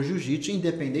no jiu-jitsu,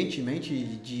 independentemente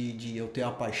de eu ter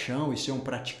a paixão e ser um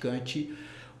praticante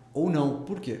ou não.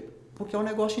 Por quê? Porque é um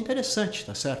negócio interessante,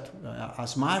 tá certo?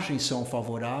 As margens são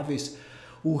favoráveis,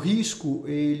 o risco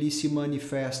ele se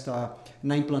manifesta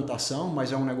na implantação,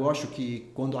 mas é um negócio que,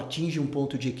 quando atinge um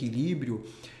ponto de equilíbrio,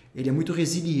 ele é muito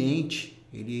resiliente,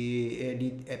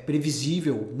 ele é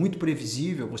previsível, muito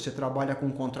previsível. Você trabalha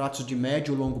com contratos de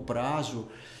médio e longo prazo.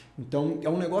 Então, é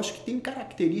um negócio que tem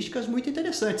características muito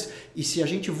interessantes. E se a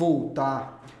gente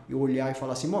voltar e olhar e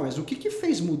falar assim, mas o que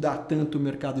fez mudar tanto o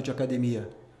mercado de academia?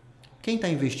 Quem está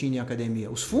investindo em academia?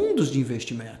 Os fundos de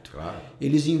investimento. Claro.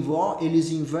 Eles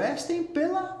investem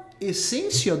pela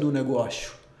essência do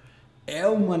negócio. É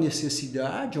uma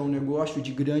necessidade, é um negócio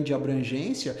de grande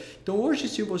abrangência. Então, hoje,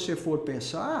 se você for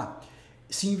pensar,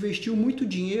 se investiu muito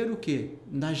dinheiro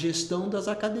na gestão das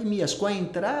academias, com a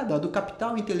entrada do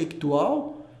capital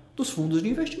intelectual dos fundos de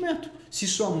investimento. Se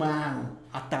somaram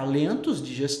a talentos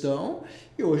de gestão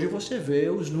e hoje você vê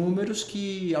os números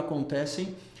que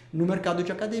acontecem no mercado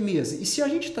de academias. E se a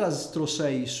gente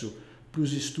trouxer isso para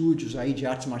os estúdios aí de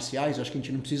artes marciais, acho que a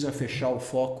gente não precisa fechar o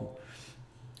foco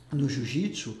no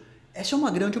jiu-jitsu, essa é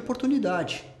uma grande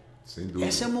oportunidade. Sem dúvida.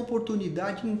 Essa é uma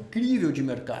oportunidade incrível de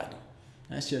mercado.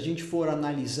 Se a gente for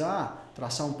analisar,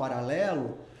 traçar um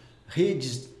paralelo,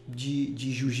 redes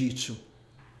de jiu-jitsu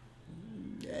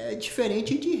é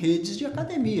diferente de redes de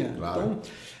academia. Claro. Então,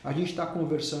 a gente está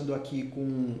conversando aqui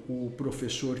com o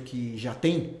professor que já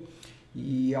tem,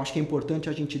 e acho que é importante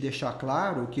a gente deixar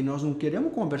claro que nós não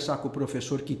queremos conversar com o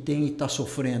professor que tem e está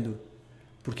sofrendo.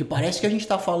 Porque parece que a gente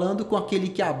está falando com aquele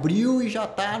que abriu e já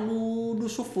está no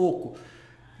sufoco.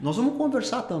 Nós vamos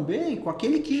conversar também com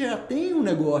aquele que já tem um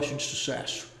negócio de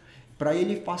sucesso. Para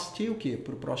ele partir o quê?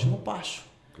 Para o próximo passo.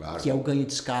 Claro. Que é o ganho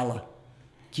de escala.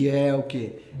 Que é o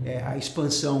quê? É a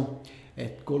expansão. É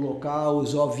colocar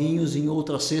os ovinhos em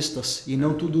outras cestas e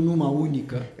não tudo numa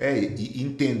única. E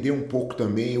entender um pouco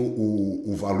também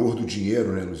o valor do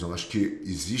dinheiro, né, Luizão? Acho que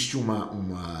existe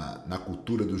na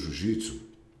cultura do jiu-jitsu,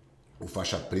 o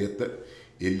faixa preta,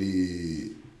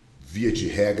 ele, via de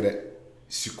regra,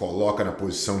 se coloca na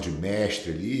posição de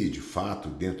mestre ali, de fato,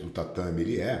 dentro do tatame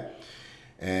ele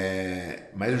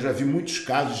mas eu já vi muitos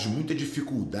casos de muita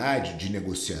dificuldade de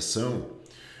negociação,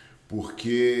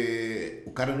 porque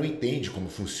o cara não entende como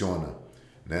funciona,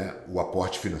 né, o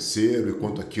aporte financeiro e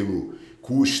quanto aquilo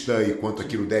custa e quanto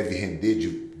aquilo deve render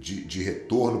de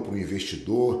retorno para o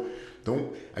investidor.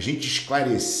 Então, a gente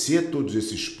esclarecer todos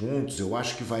esses pontos, eu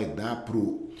acho que vai dar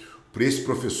para esse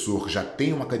professor que já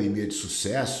tem uma academia de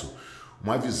sucesso,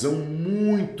 uma visão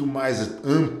muito mais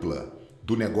ampla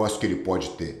do negócio que ele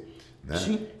pode ter. Né?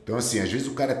 Sim. Então, assim, às vezes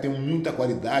o cara tem muita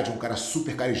qualidade, um cara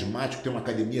super carismático, tem uma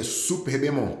academia super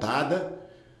bem montada,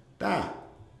 tá,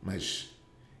 mas...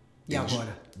 E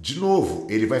agora? De novo,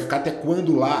 ele vai ficar até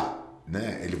quando lá?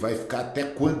 Né? Ele vai ficar até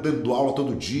quando dando aula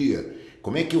todo dia?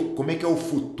 Como é que é o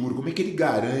futuro? Como é que ele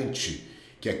garante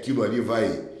que aquilo ali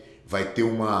vai ter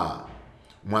uma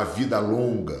vida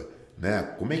longa? Né?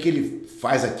 Como é que ele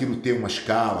faz aquilo ter uma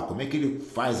escala? Como é que ele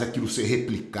faz aquilo ser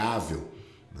replicável?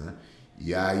 Né?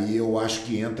 E aí eu acho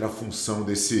que entra a função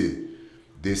desse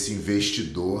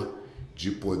investidor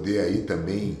de poder aí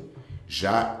também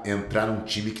já entrar num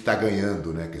time que está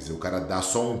ganhando. Né? Quer dizer, o cara dá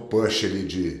só um push ali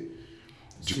de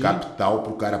capital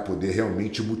para o cara poder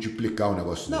realmente multiplicar o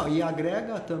negócio dele. Não, e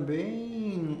agrega também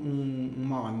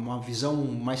uma visão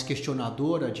mais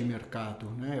questionadora de mercado,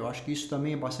 né? Eu acho que isso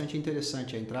também é bastante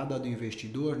interessante. A entrada do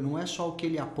investidor não é só o que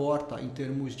ele aporta em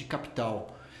termos de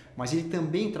capital, mas ele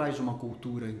também traz uma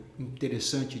cultura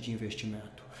interessante de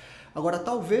investimento. Agora,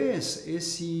 talvez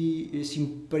esse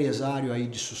empresário aí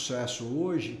de sucesso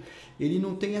hoje, ele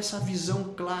não tem essa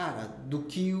visão clara do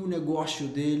que o negócio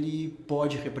dele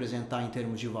pode representar em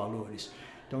termos de valores.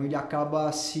 Então ele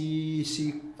acaba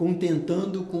se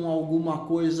contentando com alguma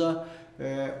coisa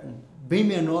bem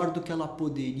menor do que ela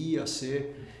poderia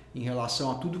ser em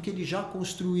relação a tudo que ele já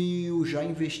construiu, já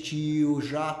investiu,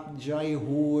 já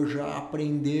errou, já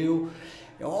aprendeu.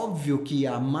 É óbvio que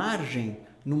a margem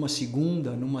numa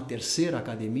segunda, numa terceira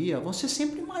academia vão ser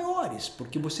sempre maiores,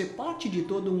 porque você parte de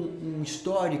todo um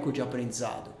histórico de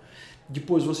aprendizado.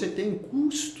 Depois você tem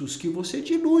custos que você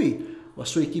dilui. A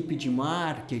sua equipe de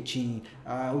marketing,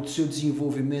 o seu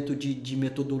desenvolvimento de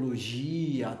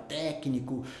metodologia,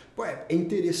 técnico. Pô, é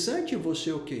interessante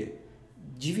você o quê?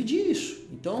 Dividir isso.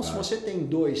 Então, se você tem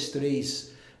duas, três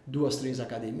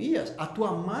academias, a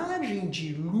tua margem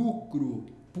de lucro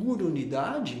por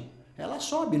unidade, ela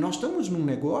sobe. Nós estamos num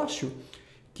negócio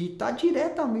que está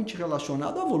diretamente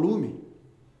relacionado a volume,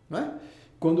 né?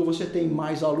 Quando você tem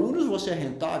mais alunos, você é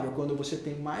rentável. Quando você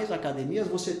tem mais academias,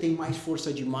 você tem mais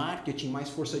força de marketing, mais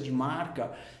força de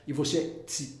marca e você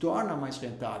se torna mais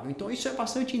rentável. Então isso é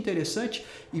bastante interessante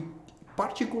e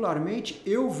particularmente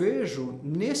eu vejo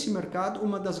nesse mercado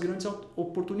uma das grandes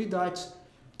oportunidades,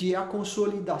 que é a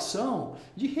consolidação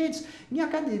de redes. Em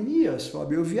academias,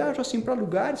 Fábio, eu viajo assim para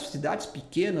lugares, cidades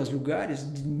pequenas, lugares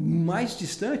mais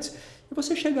distantes, e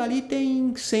você chega ali e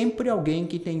tem sempre alguém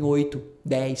que tem 8,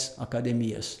 10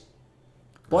 academias.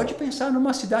 Pode pensar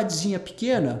numa cidadezinha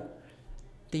pequena,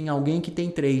 tem alguém que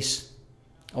tem 3,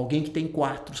 alguém que tem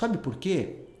 4. Sabe por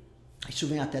quê? Isso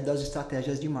vem até das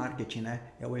estratégias de marketing, né?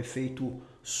 É o efeito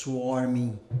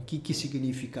swarming. O que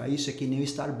significa isso? É que nem o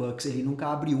Starbucks, ele nunca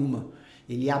abre uma.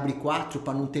 Ele abre 4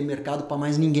 para não ter mercado para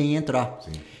mais ninguém entrar.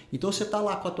 Sim. Então você está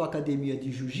lá com a tua academia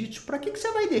de jiu-jitsu, para que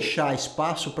você vai deixar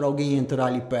espaço para alguém entrar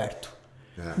ali perto?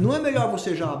 Não é melhor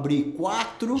você já abrir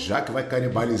 4? Já que vai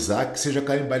canibalizar, que seja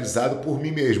canibalizado por mim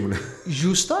mesmo, né?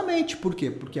 Justamente. Por quê?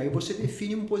 Porque aí você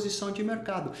define uma posição de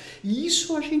mercado. E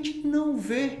isso a gente não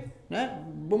vê, né?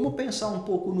 Vamos pensar um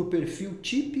pouco no perfil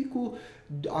típico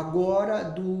agora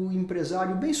do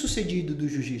empresário bem-sucedido do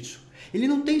jiu-jitsu. Ele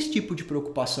não tem esse tipo de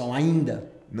preocupação ainda.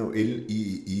 Não,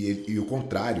 e o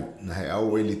contrário, na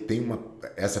real, ele tem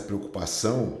essa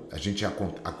preocupação.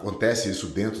 Acontece isso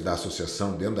dentro da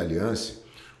associação, dentro da aliança,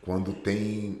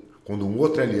 quando um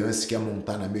outro aliança quer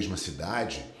montar na mesma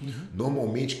cidade,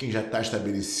 normalmente quem já está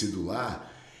estabelecido lá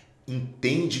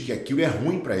entende que aquilo é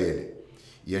ruim para ele.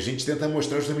 E a gente tenta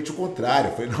mostrar justamente o contrário.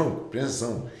 Eu falei, não, presta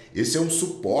atenção, esse é um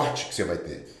suporte que você vai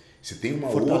ter. Você tem uma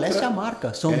Fortalece a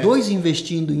marca. São dois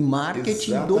investindo em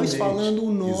marketing, dois falando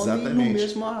o nome no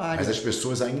mesmo área. Mas as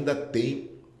pessoas ainda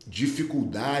têm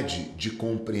dificuldade de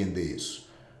compreender isso,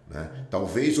 né?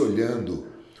 Talvez olhando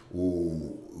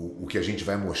o que a gente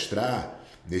vai mostrar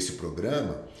nesse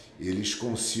programa, eles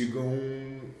consigam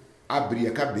abrir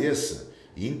a cabeça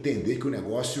e entender que o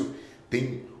negócio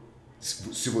tem...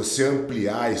 Se você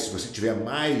ampliar e se você tiver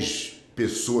mais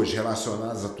pessoas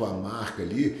relacionadas à tua marca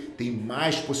ali, tem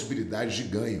mais possibilidades de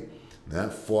ganho, né?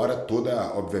 Fora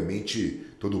obviamente,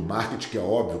 todo o marketing, que é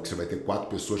óbvio que você vai ter 4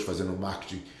 pessoas fazendo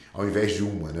marketing ao invés de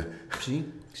uma, né? Sim,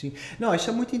 sim. Não, isso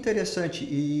é muito interessante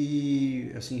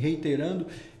e, assim, reiterando,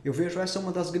 eu vejo essa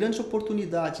uma das grandes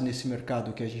oportunidades nesse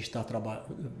mercado que a gente está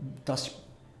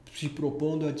se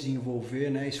propondo a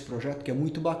desenvolver, né? Esse projeto que é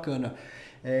muito bacana.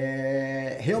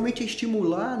 Realmente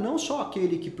estimular não só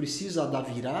aquele que precisa da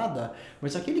virada,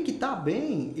 mas aquele que está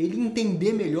bem, ele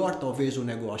entender melhor talvez o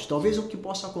negócio. Talvez o que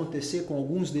possa acontecer com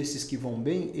alguns desses que vão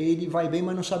bem, ele vai bem,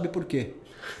 mas não sabe por quê.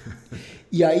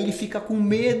 E aí ele fica com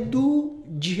medo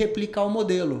de replicar o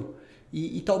modelo.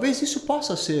 E talvez isso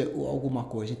possa ser alguma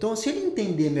coisa. Então, se ele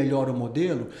entender melhor o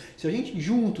modelo, se a gente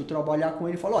junto trabalhar com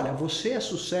ele e falar, olha, você é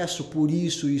sucesso por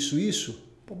isso, isso, isso,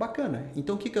 pô, bacana.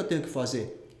 Então o que eu tenho que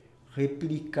fazer?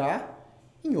 Replicar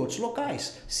em outros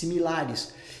locais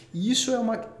similares. E isso eu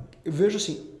vejo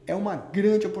assim, é uma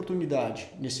grande oportunidade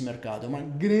nesse mercado, é uma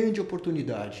grande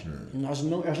oportunidade.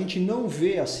 A gente não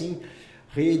vê assim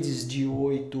redes de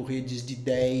 8, redes de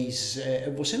 10,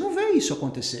 você não vê isso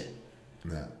acontecer.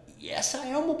 E essa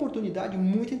é uma oportunidade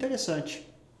muito interessante.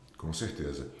 Com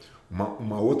certeza.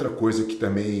 Uma outra coisa que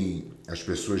também as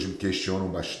pessoas me questionam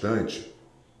bastante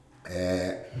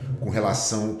é com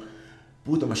relação...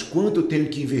 Puta, mas quanto eu tenho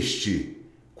que investir?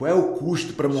 Qual é o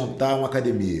custo para montar uma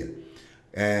academia?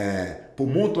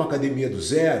 Monto uma academia do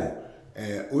zero,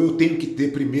 ou eu tenho que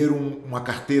ter primeiro uma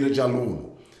carteira de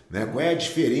aluno? Né? Qual é a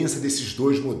diferença desses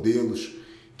dois modelos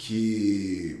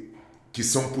que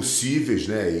são possíveis,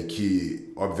 né? E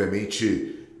que,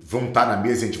 obviamente, vão estar na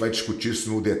mesa, a gente vai discutir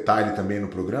isso no detalhe também no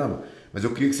programa, mas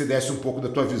eu queria que você desse um pouco da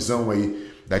tua visão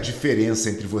aí, da diferença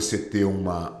entre você ter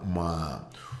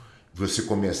você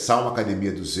começar uma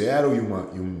academia do zero e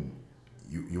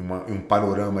um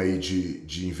panorama aí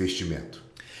de investimento.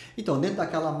 Então, dentro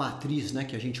daquela matriz, né,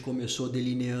 que a gente começou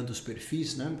delineando os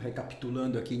perfis, né,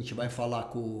 recapitulando aqui, a gente vai falar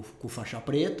com faixa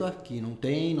preta, que não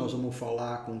tem, nós vamos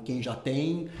falar com quem já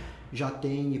tem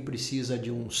e precisa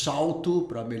de um salto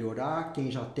para melhorar,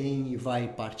 quem já tem e vai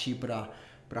partir para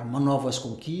novas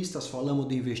conquistas, falamos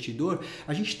do investidor.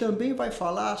 A gente também vai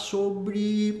falar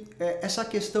sobre essa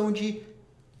questão de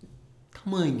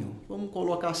tamanho, vamos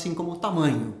colocar assim como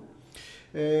tamanho.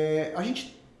 A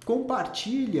gente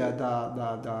compartilha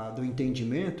do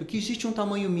entendimento que existe um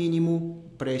tamanho mínimo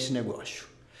para esse negócio.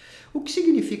 O que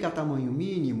significa tamanho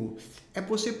mínimo é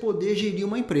você poder gerir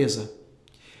uma empresa.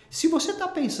 Se você está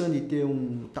pensando em ter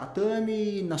um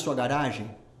tatame na sua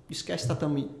garagem, esquece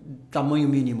tamanho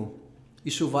mínimo.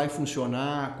 Isso vai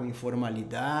funcionar com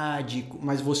informalidade,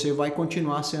 mas você vai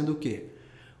continuar sendo o quê?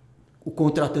 O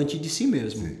contratante de si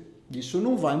mesmo. Sim. Isso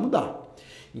não vai mudar.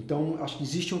 Então, acho que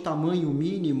existe um tamanho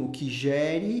mínimo que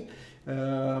gere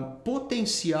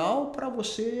potencial para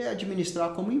você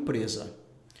administrar como empresa.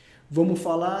 Vamos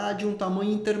falar de um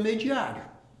tamanho intermediário,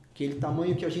 aquele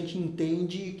tamanho que a gente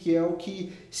entende que é o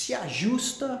que se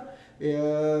ajusta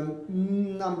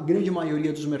na grande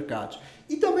maioria dos mercados.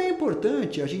 E também é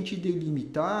importante a gente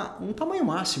delimitar um tamanho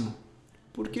máximo,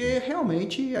 porque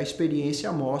realmente a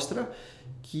experiência mostra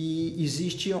que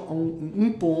existe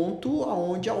um ponto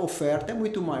onde a oferta é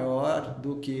muito maior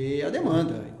do que a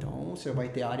demanda. Então, você vai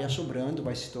ter área sobrando,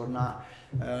 vai se tornar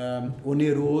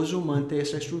oneroso manter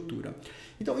essa estrutura.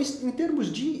 Então, em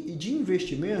termos de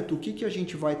investimento, o que a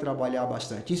gente vai trabalhar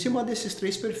bastante? Em cima desses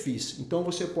 3 perfis. Então,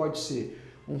 você pode ser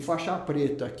um faixa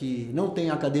preta que não tem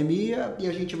academia e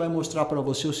a gente vai mostrar para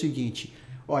você o seguinte: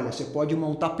 olha, você pode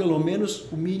montar pelo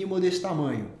menos o mínimo desse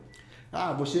tamanho.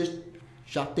 Você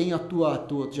já tem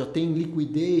já tem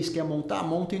liquidez, quer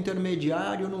monta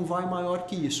intermediário, não vai maior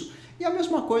que isso. E a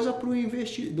mesma coisa para o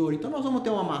investidor. Então nós vamos ter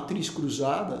uma matriz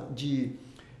cruzada de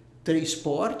 3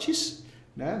 portes,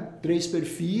 né? 3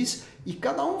 perfis, e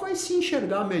cada um vai se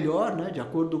enxergar melhor, né? De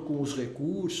acordo com os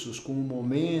recursos, com o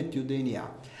momento e o DNA.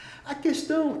 A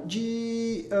questão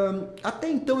de... até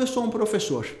então eu sou um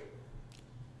professor.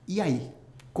 E aí?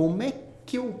 Como é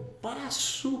que eu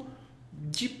passo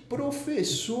de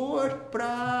professor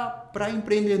para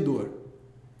empreendedor?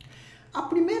 A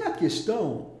primeira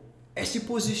questão é se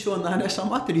posicionar nessa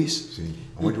matriz. Sim.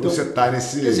 Onde então, você está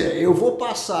nesse... Quer dizer, eu vou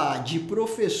passar de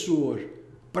professor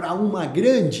para uma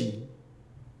grande...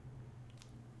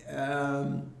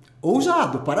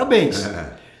 ousado, parabéns.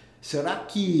 Será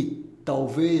que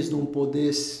talvez não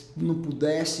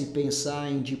pudesse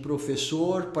pensar em de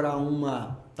professor para um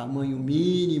tamanho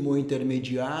mínimo ou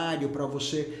intermediário, para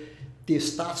você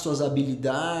testar suas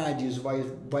habilidades,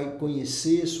 vai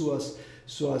conhecer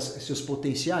seus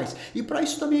potenciais? E para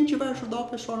isso também a gente vai ajudar o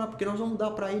pessoal, né? Porque nós vamos dar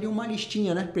para ele uma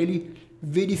listinha, né? Para ele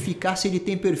verificar se ele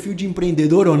tem perfil de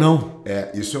empreendedor ou não.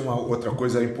 Isso é uma outra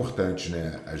coisa importante,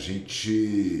 né?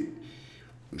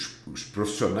 Os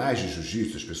profissionais de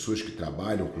jiu-jitsu, as pessoas que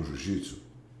trabalham com jiu-jitsu,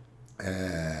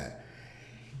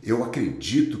 eu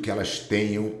acredito que elas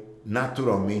tenham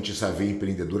naturalmente essa veia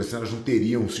empreendedora, senão elas não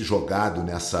teriam se jogado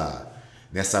nessa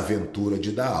aventura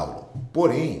de dar aula.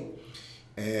 Porém,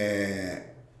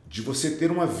 de você ter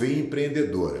uma veia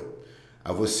empreendedora,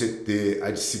 a você ter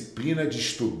a disciplina de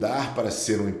estudar para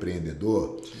ser um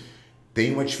empreendedor,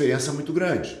 tem uma diferença muito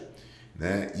grande,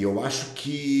 né? E eu acho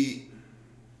que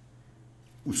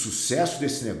o sucesso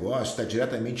desse negócio está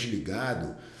diretamente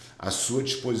ligado à sua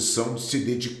disposição de se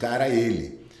dedicar a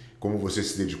ele. Como você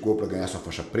se dedicou para ganhar sua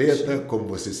faixa preta, sim, como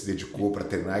você se dedicou para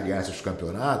treinar e ganhar seus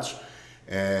campeonatos.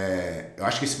 Eu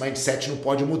acho que esse mindset não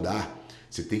pode mudar.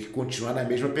 Você tem que continuar na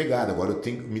mesma pegada. Agora eu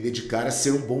tenho que me dedicar a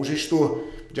ser um bom gestor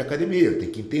de academia. Eu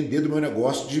tenho que entender do meu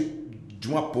negócio de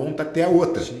uma ponta até a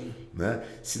outra. Né?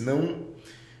 Senão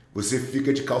você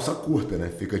fica de calça curta, né?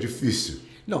 Fica difícil.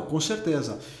 Não, com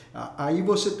certeza. Aí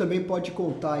você também pode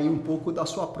contar aí um pouco da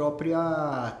sua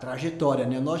própria trajetória,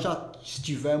 né? Nós já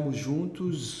estivemos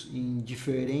juntos em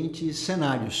diferentes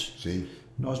cenários. Sim.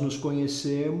 Nós nos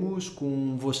conhecemos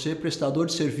com você, prestador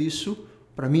de serviço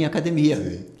para minha academia.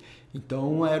 Sim.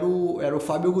 Então era o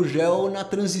Fábio Gurgel na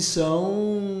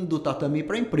transição do tatame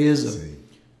para a empresa. Sim.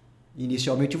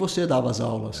 Inicialmente você dava as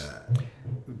aulas.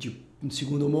 No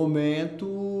segundo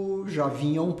momento já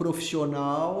vinha um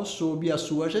profissional sob a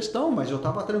sua gestão, mas eu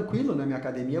estava tranquilo na minha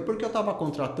academia porque eu estava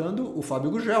contratando o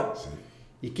Fábio Gurgel. Sim.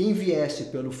 E quem viesse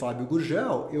pelo Fábio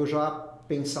Gurgel, eu já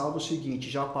pensava o seguinte: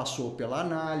 já passou pela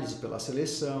análise, pela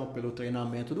seleção, pelo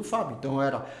treinamento do Fábio. Então eu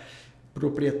era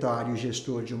proprietário e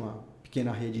gestor de uma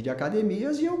pequena rede de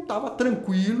academias e eu estava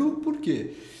tranquilo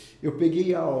porque eu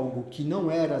peguei algo que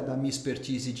não era da minha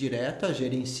expertise direta,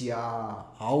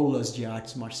 gerenciar aulas de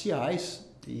artes marciais,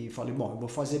 E falei, bom, eu vou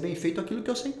fazer bem feito aquilo que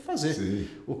eu sei fazer. Sim.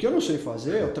 O que eu não sei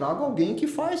fazer, eu trago alguém que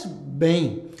faz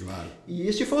bem. Claro. E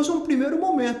esse foi um primeiro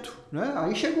momento, né?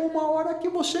 Aí chegou uma hora que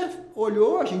você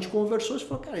olhou, a gente conversou e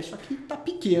falou, cara, isso aqui tá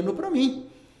pequeno para mim.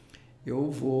 Eu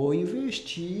vou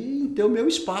investir em ter o meu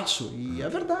espaço. E é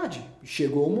verdade.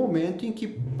 Chegou um momento em que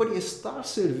prestar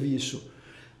serviço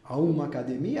a uma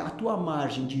academia, a tua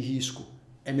margem de risco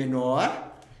é menor,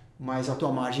 mas a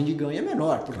tua margem de ganho é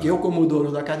menor. Porque eu, como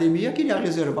dono da academia, queria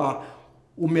reservar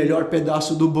o melhor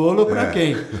pedaço do bolo para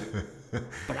quem?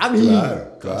 Para mim.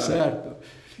 Claro. Tá certo?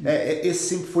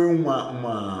 Esse sempre foi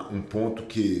um ponto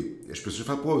que as pessoas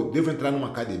falam, pô, eu devo entrar numa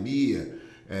academia,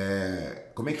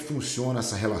 como é que funciona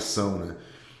essa relação, né?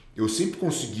 Eu sempre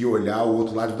consegui olhar o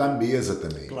outro lado da mesa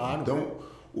também. Claro. Então,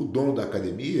 o dono da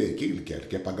academia, o que ele quer? Ele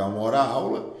quer pagar uma hora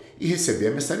aula e receber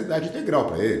a mensalidade integral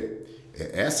para ele.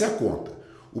 Essa é a conta.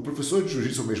 O professor de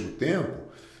jiu-jitsu, ao mesmo tempo,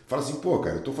 fala assim, pô,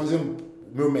 cara, eu estou fazendo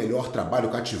o meu melhor trabalho,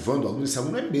 cativando o aluno, esse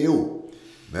aluno é meu,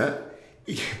 né?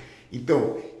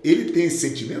 Então, ele tem esse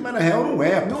sentimento, mas na real não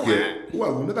é, porque o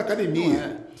aluno é da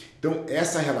academia. Então,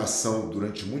 essa relação,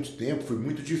 durante muito tempo, foi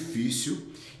muito difícil.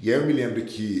 E aí eu me lembro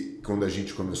que, quando a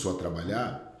gente começou a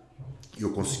trabalhar, e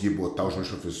eu consegui botar os meus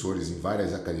professores em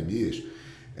várias academias,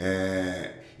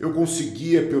 eu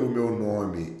conseguia, pelo meu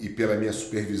nome e pela minha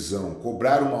supervisão,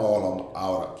 cobrar uma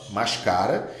aula mais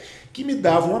cara, que me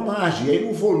dava uma margem. E aí,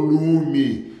 no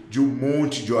volume de um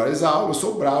monte de horas aula,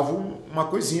 sobrava uma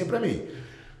coisinha para mim.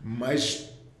 Mas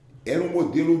era um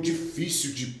modelo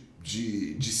difícil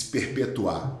de se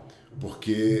perpetuar,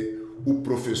 porque o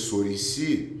professor em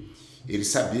si, ele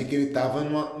sabia que ele estava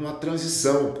numa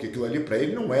transição, porque aquilo ali para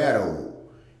ele não era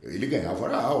ele ganhava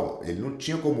hora aula, ele não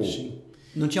tinha como... Sim.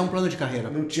 Não tinha um plano de carreira.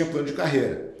 Não tinha plano de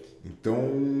carreira.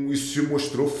 Então isso se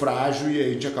mostrou frágil e a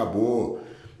gente acabou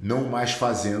não mais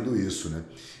fazendo isso, né?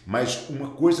 Mas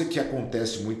uma coisa que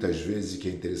acontece muitas vezes e que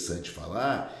é interessante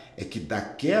falar é que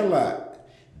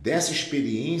dessa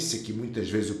experiência que muitas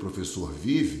vezes o professor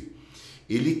vive,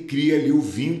 ele cria ali o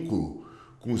vínculo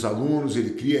com os alunos,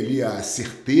 ele cria ali a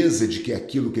certeza de que é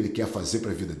aquilo que ele quer fazer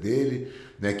para a vida dele,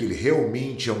 né? Que ele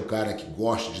realmente é um cara que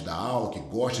gosta de dar aula, que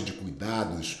gosta de cuidar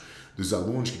dos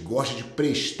alunos, que gosta de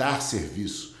prestar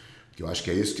serviço. Porque eu acho que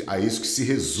é isso que se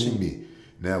resume,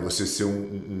 né? Você ser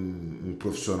um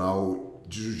profissional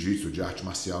de jiu-jitsu, de arte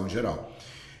marcial em geral.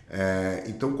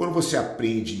 Então, quando você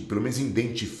aprende e pelo menos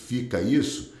identifica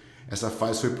isso, essa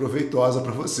fase foi proveitosa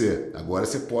para você. Agora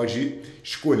você pode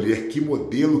escolher que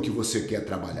modelo que você quer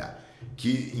trabalhar,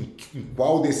 em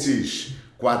qual desses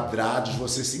quadrados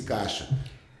você se encaixa.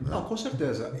 Não, com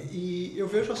certeza. E eu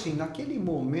vejo assim, naquele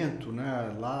momento,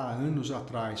 né, lá anos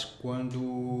atrás,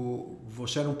 quando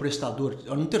você era um prestador,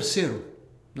 era um terceiro,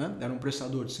 né, era um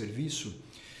prestador de serviço,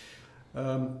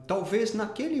 talvez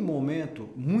naquele momento,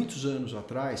 muitos anos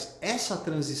atrás, essa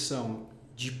transição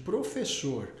de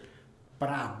professor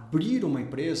para abrir uma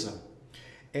empresa,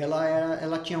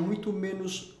 ela tinha muito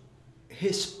menos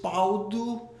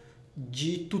respaldo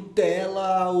de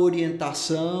tutela,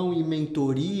 orientação e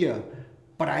mentoria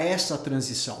para essa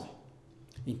transição.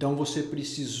 Então você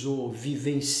precisou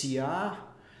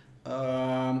vivenciar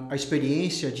a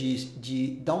experiência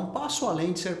de dar um passo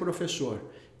além de ser professor,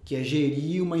 que é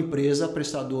gerir uma empresa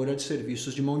prestadora de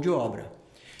serviços de mão de obra.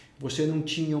 Você não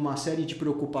tinha uma série de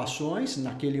preocupações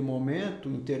naquele momento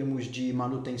em termos de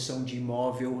manutenção de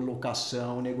imóvel,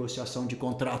 locação, negociação de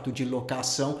contrato de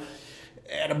locação.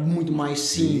 Era muito mais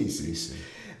simples. Sim.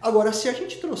 Agora, se a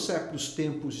gente trouxer para os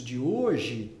tempos de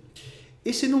hoje,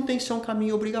 esse não tem que ser um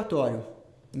caminho obrigatório.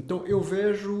 Então, eu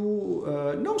vejo,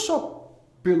 não só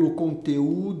pelo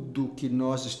conteúdo que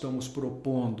nós estamos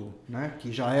propondo, né,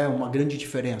 que já é uma grande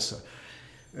diferença,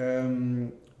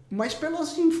 mas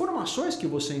pelas informações que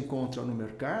você encontra no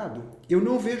mercado, eu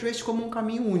não vejo esse como um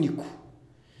caminho único.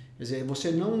 Quer dizer, você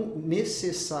não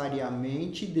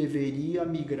necessariamente deveria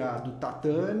migrar do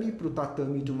tatame para o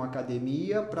tatame de uma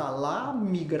academia para lá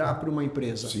migrar para uma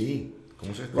empresa. Sim, com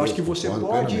certeza. Eu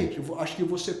acho que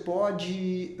você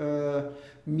pode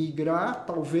migrar,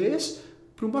 talvez,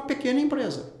 para uma pequena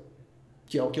empresa,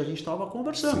 que é o que a gente estava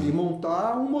conversando, e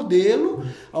montar um modelo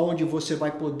onde você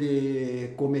vai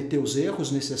poder cometer os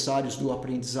erros necessários do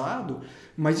aprendizado,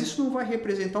 mas isso não vai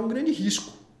representar um grande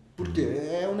risco, porque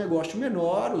é um negócio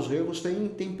menor, os erros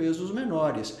têm pesos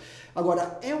menores.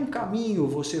 Agora, é um caminho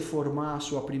você formar a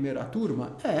sua primeira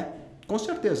turma? Com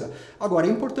certeza. Agora, é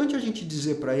importante a gente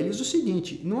dizer para eles o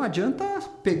seguinte, não adianta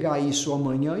pegar isso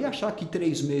amanhã e achar que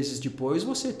 3 meses depois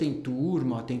você tem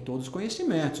turma, tem todos os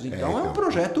conhecimentos. Então, é um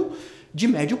projeto de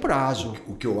médio prazo.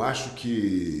 O que eu acho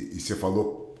que, e você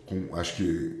falou, acho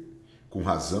que com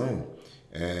razão,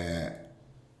 é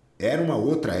era uma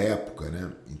outra época,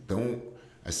 né? Então,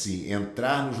 assim,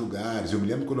 entrar nos lugares... Eu me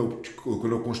lembro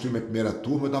quando eu construí minha primeira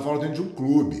turma, eu dava aula dentro de um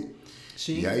clube.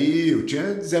 Sim. E aí eu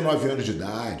tinha 19 anos de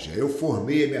idade, aí eu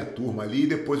formei a minha turma ali, e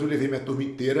depois eu levei minha turma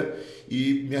inteira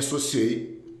e me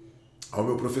associei ao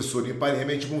meu professor em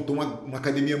Ipanema, e a gente montou uma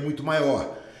academia muito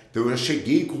maior. Então eu já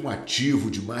cheguei com um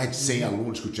ativo de mais de 100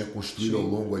 alunos que eu tinha construído ao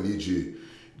longo ali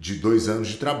de 2 anos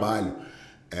de trabalho.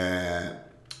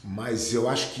 Mas eu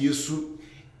acho que isso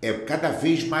é cada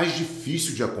vez mais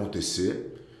difícil de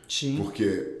acontecer. Sim.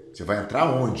 Porque você vai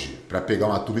entrar onde para pegar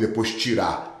uma turma e depois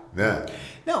tirar, né?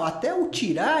 Não, até o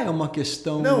tirar é uma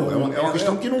questão... Não, é uma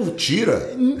questão que não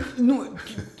tira.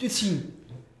 Assim,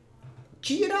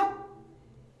 tira...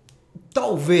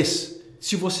 Talvez,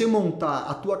 se você montar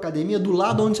a tua academia do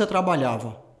lado onde você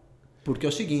trabalhava. Porque é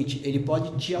o seguinte, ele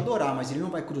pode te adorar, mas ele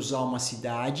não vai cruzar uma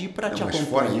cidade para te acompanhar. Mas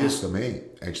fora isso também,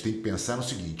 a gente tem que pensar no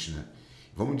seguinte, né?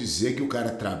 Vamos dizer que o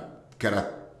cara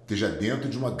esteja dentro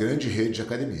de uma grande rede de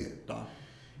academia. Tá.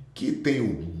 Que tem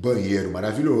um banheiro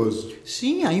maravilhoso.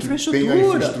 Sim, a infraestrutura. Tem a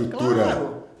infraestrutura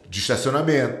claro. de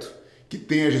estacionamento, que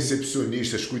tem as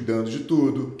recepcionistas cuidando de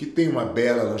tudo, que tem uma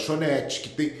bela lanchonete,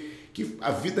 que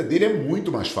a vida dele é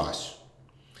muito mais fácil.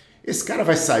 Esse cara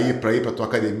vai sair para ir para tua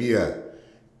academia,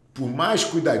 por mais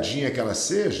cuidadinha que ela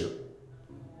seja,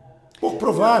 pouco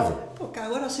provável. Pô, cara,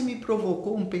 agora você me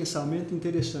provocou um pensamento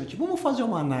interessante. Vamos fazer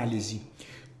uma análise.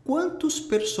 Quantos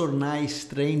personagens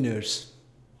trainers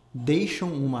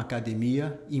deixam uma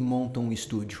academia e montam um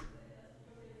estúdio?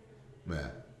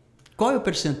 Qual é o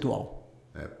percentual?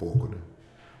 É pouco, né?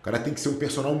 O cara tem que ser um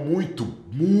personal muito,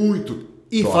 muito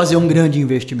e top. Fazer um grande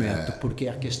investimento, porque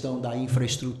a questão da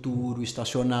infraestrutura, o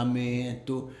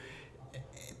estacionamento,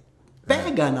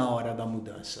 pega na hora da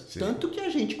mudança. Sim. Tanto que a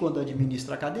gente, quando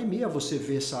administra academia, você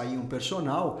vê sair um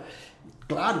personal,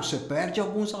 claro, você perde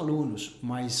alguns alunos,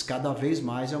 mas cada vez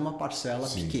mais é uma parcela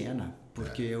Sim. pequena.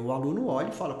 Porque o aluno olha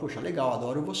e fala, poxa, legal,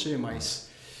 adoro você, mas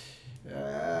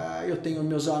eu tenho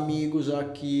meus amigos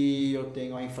aqui, eu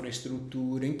tenho a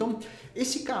infraestrutura. Então,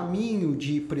 esse caminho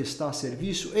de prestar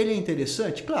serviço, ele é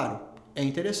interessante? Claro, é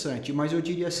interessante, mas eu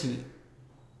diria assim,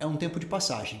 é um tempo de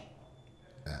passagem.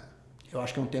 Eu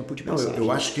acho que é um tempo de passagem.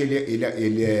 Eu acho que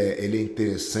ele é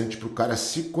interessante para o cara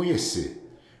se conhecer,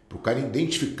 para o cara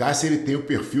identificar se ele tem o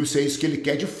perfil, se é isso que ele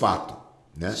quer de fato.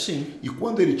 Né? Sim. E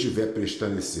quando ele estiver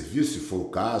prestando esse serviço, se for o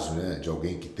caso, né, de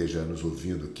alguém que esteja nos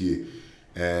ouvindo aqui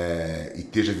e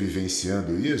esteja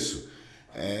vivenciando isso,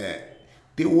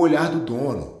 ter o olhar do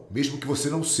dono, mesmo que você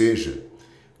não seja.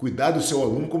 Cuidar do seu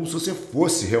aluno como se você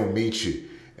fosse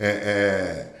realmente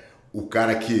o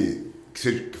cara que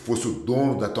fosse o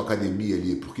dono da tua academia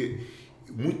ali, porque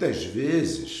muitas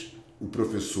vezes o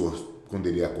professor, quando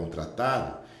ele é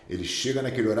contratado, ele chega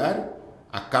naquele horário,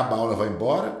 acaba a aula, vai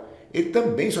embora, ele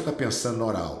também só está pensando na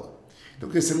hora-aula. Então,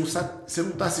 você não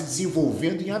está se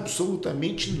desenvolvendo em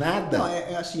absolutamente nada.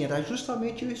 Não, assim, era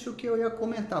justamente isso que eu ia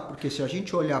comentar, porque se a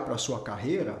gente olhar para a sua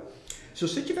carreira, se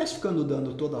você estivesse ficando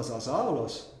dando todas as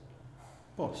aulas,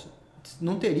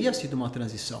 não teria sido uma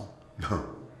transição.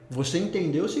 Não. Você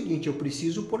entendeu o seguinte, eu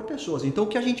preciso por pessoas. Então, o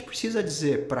que a gente precisa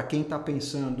dizer para quem está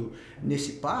pensando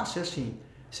nesse passo é assim,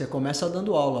 você começa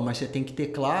dando aula, mas você tem que ter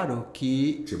claro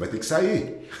que... Você vai ter que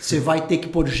sair. Você vai ter que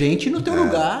pôr gente no teu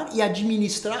lugar e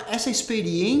administrar. Essa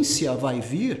experiência vai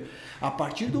vir a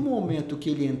partir do momento que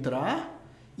ele entrar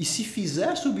e se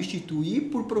fizer substituir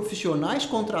por profissionais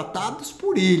contratados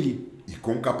por ele. E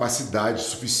com capacidade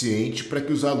suficiente para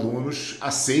que os alunos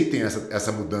aceitem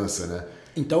essa mudança, né?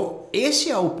 Então,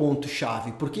 esse é o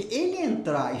ponto-chave, porque ele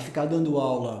entrar e ficar dando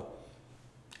aula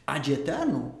ad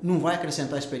eterno não vai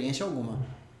acrescentar experiência alguma.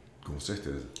 Com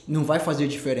certeza. Não vai fazer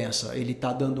diferença ele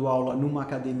tá dando aula numa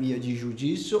academia de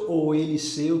jiu-jitsu ou ele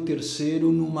ser o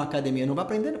terceiro numa academia. Não vai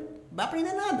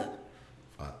aprender nada.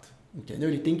 Fato. Entendeu?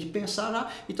 Ele tem que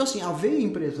pensar Então, assim, a veia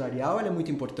empresarial ela é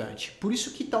muito importante. Por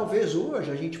isso que talvez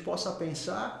hoje a gente possa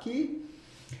pensar que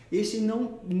esse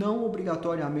não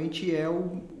obrigatoriamente é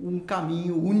um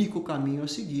caminho, o único caminho a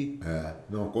seguir.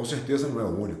 Não, com certeza não é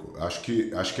o único. Acho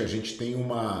que a gente tem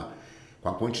com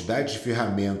a quantidade de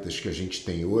ferramentas que a gente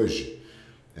tem hoje,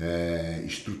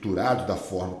 estruturado da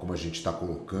forma como a gente está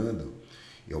colocando,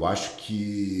 eu acho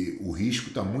que o risco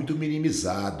está muito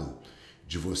minimizado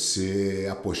de você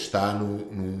apostar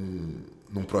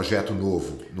num projeto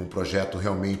novo, num projeto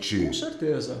realmente... Com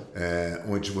certeza.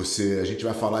 Onde a gente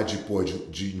vai falar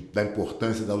da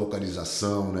importância da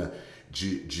localização, né?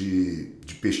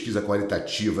 de pesquisa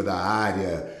qualitativa da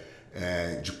área,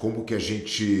 de como que a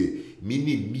gente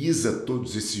minimiza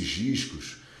todos esses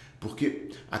riscos, porque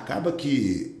acaba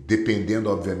que, dependendo,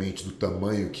 obviamente, do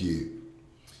tamanho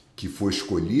que foi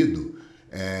escolhido,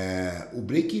 O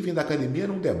break-even da academia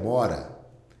não demora.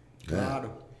 Claro.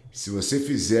 Né? Se você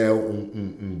fizer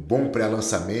um bom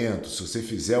pré-lançamento, se você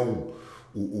fizer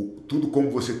tudo como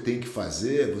você tem que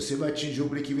fazer, você vai atingir o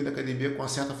break-even da academia com uma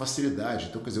certa facilidade.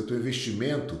 Então, quer dizer, o teu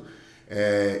investimento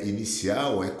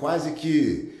inicial é quase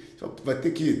que... Vai ter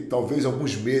que, talvez,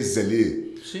 alguns meses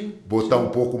ali, botar um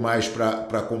pouco mais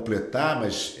para completar,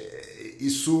 mas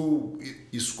isso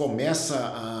começa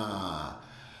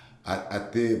a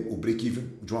ter o break-even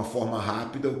de uma forma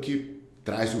rápida, o que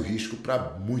traz o risco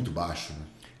para muito baixo,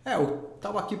 né? Eu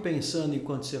estava aqui pensando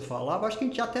enquanto você falava, acho que a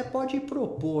gente até pode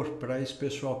propor para esse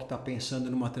pessoal que está pensando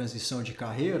numa transição de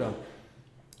carreira,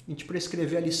 a gente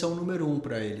prescrever a lição número 1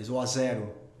 para eles, ou a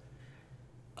 0.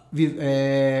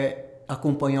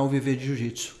 Acompanhar o Viver de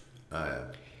Jiu-Jitsu.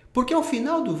 Porque ao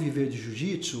final do Viver de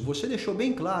Jiu-Jitsu, você deixou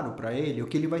bem claro para ele o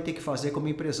que ele vai ter que fazer como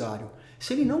empresário.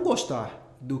 Se ele não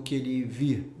gostar do que ele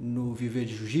vir no Viver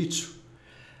de Jiu-Jitsu,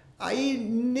 aí,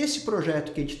 nesse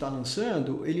projeto que a gente está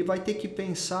lançando, ele vai ter que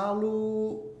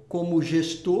pensá-lo como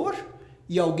gestor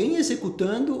e alguém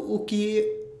executando o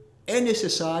que é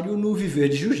necessário no Viver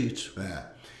de Jiu-Jitsu.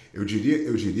 Eu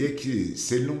diria que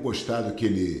se ele não gostar do que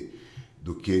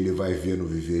ele vai ver no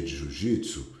Viver de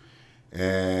Jiu-Jitsu,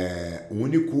 o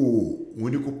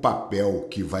único papel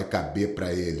que vai caber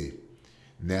para ele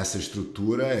nessa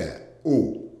estrutura é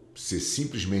ou ser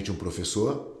simplesmente um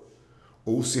professor,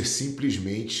 ou ser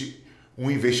simplesmente um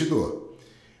investidor.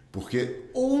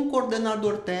 Ou um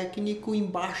coordenador técnico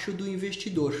embaixo do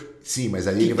investidor. Sim, mas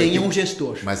aí ele vai ter um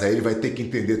gestor. Mas aí ele vai ter que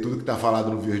entender tudo que está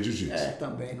falado no Viver de Jiu-Jitsu.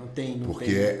 Também, não tem.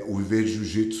 Porque o Viver de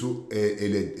Jiu-Jitsu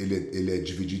ele é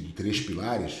dividido em 3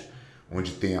 pilares,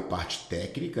 onde tem a parte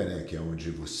técnica, né, que é onde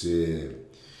você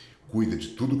cuida de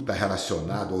tudo que está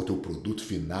relacionado ao teu produto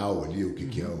final ali, o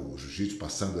que é o Jiu-Jitsu,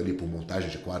 passando ali por montagem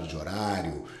de quadro de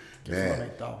horário,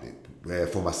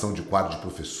 formação de quadro de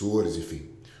professores, enfim,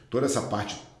 toda essa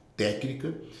parte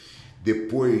técnica.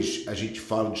 Depois a gente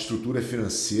fala de estrutura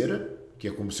financeira, que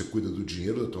é como você cuida do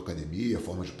dinheiro da tua academia,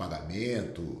 forma de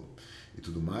pagamento e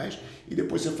tudo mais. E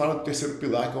depois você fala do terceiro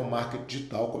pilar, que é o marketing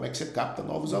digital, como é que você capta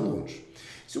novos alunos.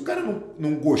 Se o cara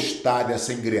não gostar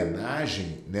dessa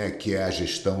engrenagem, né, que é a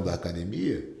gestão da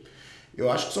academia, eu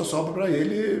acho que só sobra para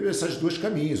ele esses 2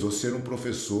 caminhos, ou ser um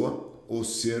professor ou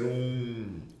ser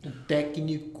um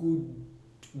técnico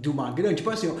de uma grande... Tipo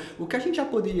assim, o que a gente já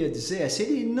poderia dizer é, se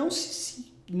ele não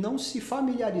se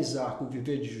familiarizar com o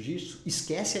Viver de Jiu-Jitsu,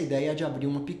 esquece a ideia de abrir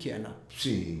uma pequena.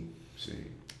 Sim.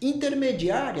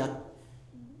 Intermediária,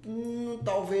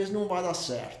 talvez não vá dar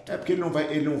certo. Porque ele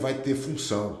não vai ter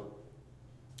função.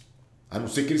 A não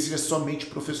ser que ele seja somente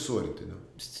professor, entendeu?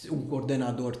 Um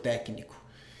coordenador técnico.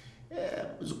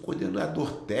 Mas o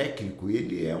coordenador técnico,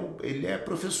 ele é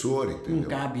professor, entendeu? Não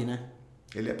cabe, né?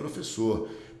 Ele é professor.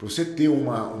 Para você ter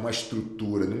uma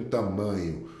estrutura num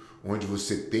tamanho onde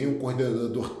você tem um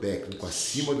coordenador técnico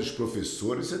acima dos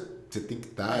professores, você tem que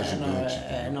estar gigante.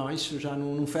 Isso já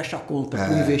não fecha a conta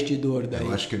para o investidor daí.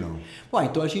 Eu acho que não.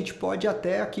 Então a gente pode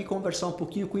até aqui conversar um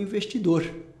pouquinho com o investidor.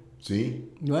 Sim.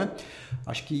 Não é?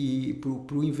 Acho que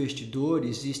para o investidor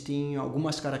existem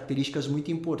algumas características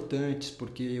muito importantes,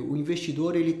 porque o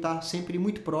investidor ele está sempre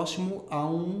muito próximo a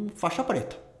um faixa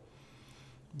preta.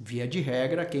 Via de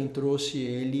regra, quem trouxe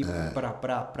ele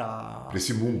para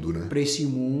esse mundo, né? Para esse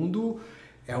mundo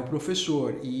é o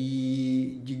professor.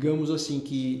 E digamos assim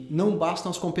que não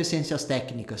bastam as competências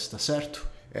técnicas, tá certo?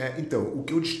 Então, o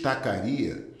que eu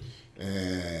destacaria,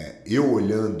 eu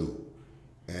olhando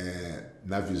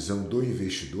na visão do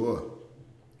investidor,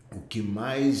 o que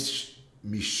mais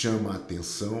me chama a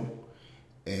atenção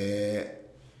é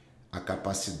a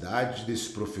capacidade desse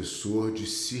professor de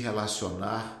se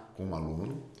relacionar com o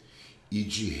aluno e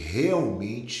de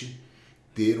realmente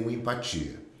ter uma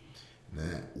empatia,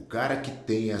 né? O cara que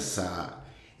tem essa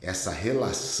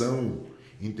relação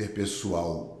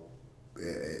interpessoal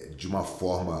de uma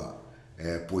forma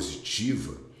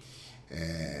positiva,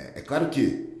 é claro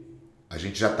que a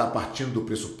gente já está partindo do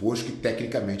pressuposto que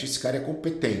tecnicamente esse cara é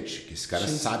competente, que esse cara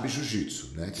sabe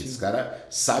jiu-jitsu, né? Que esse cara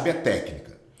sabe a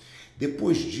técnica.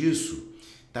 Depois disso,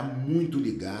 está muito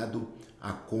ligado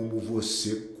a como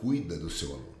você cuida do seu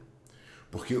aluno.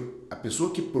 Porque a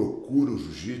pessoa que procura o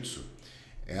jiu-jitsu,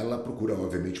 ela procura,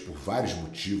 obviamente, por vários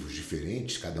motivos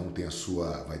diferentes, cada um tem a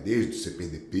sua, vai desde você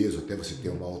perder peso até você ter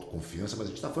uma autoconfiança, mas a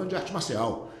gente está falando de arte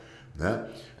marcial, né?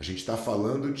 A gente está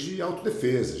falando de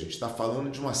autodefesa, a gente está falando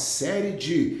de uma série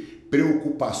de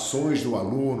preocupações do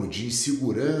aluno, de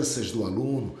inseguranças do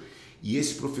aluno, e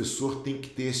esse professor tem que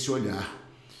ter esse olhar.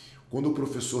 Quando o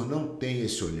professor não tem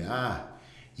esse olhar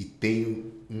e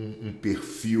tem um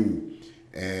perfil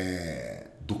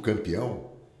do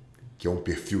campeão, que é um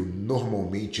perfil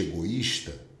normalmente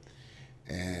egoísta,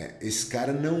 esse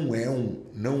cara não é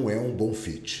um bom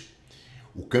fit.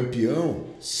 O campeão,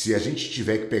 se a gente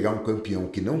tiver que pegar um campeão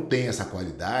que não tem essa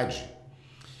qualidade,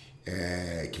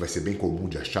 que vai ser bem comum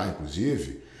de achar,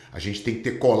 inclusive, a gente tem que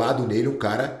ter colado nele um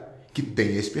cara que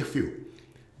tem esse perfil.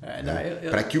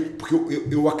 Porque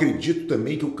eu acredito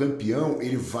também que o campeão,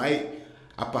 ele vai,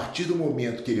 a partir do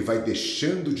momento que ele vai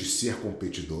deixando de ser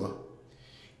competidor,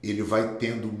 ele vai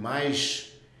tendo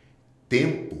mais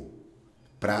tempo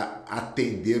para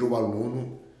atender o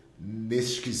aluno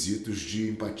nesses quesitos de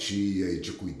empatia e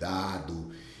de cuidado,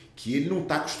 que ele não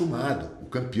está acostumado. O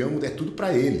campeão é tudo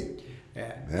para ele.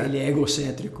 Né? Ele é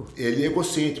egocêntrico. Ele é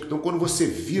egocêntrico. Então, quando você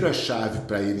vira a chave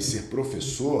para ele ser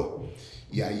professor,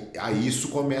 e aí isso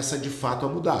começa de fato a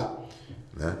mudar.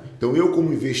 Né? Então, eu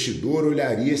como investidor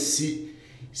olharia se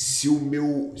o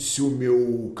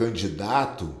meu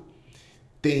candidato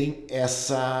tem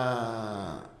esse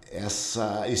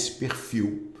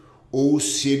perfil, ou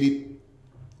se ele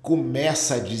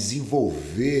começa a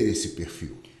desenvolver esse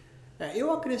perfil.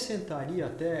 Eu acrescentaria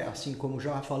até, assim como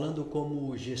já falando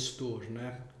como gestor,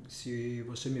 né? Se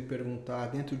você me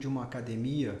perguntar dentro de uma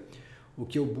academia, o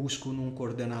que eu busco num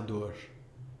coordenador?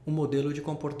 Um modelo de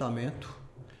comportamento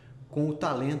com o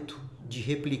talento de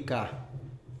replicar.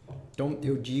 Então,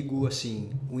 eu digo assim,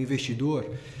 o investidor,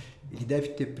 ele deve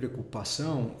ter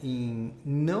preocupação em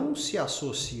não se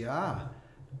associar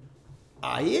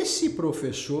a esse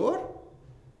professor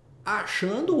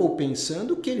achando ou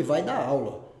pensando que ele vai dar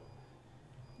aula.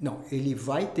 Não, ele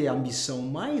vai ter a missão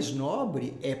mais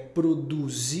nobre é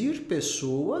produzir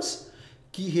pessoas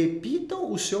que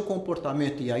repitam o seu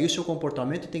comportamento. E aí o seu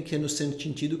comportamento tem que ser no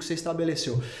sentido que você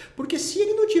estabeleceu. Porque se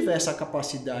ele não tiver essa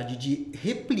capacidade de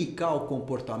replicar o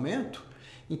comportamento,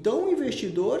 então o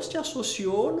investidor se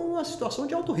associou numa situação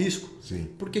de alto risco. Sim.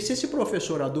 Porque se esse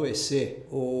professor adoecer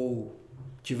ou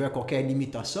tiver qualquer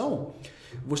limitação,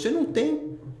 você não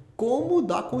tem como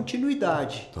dar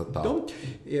continuidade. Total. Então,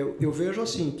 eu vejo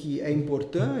assim que é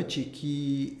importante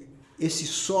que esse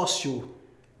sócio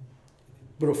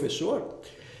professor,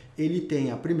 ele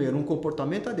tenha primeiro um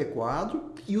comportamento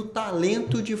adequado e o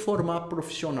talento de formar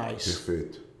profissionais.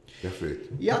 Perfeito.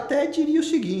 E até diria o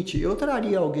seguinte, eu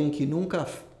traria alguém que nunca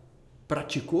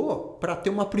praticou para ter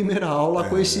uma primeira aula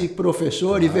com esse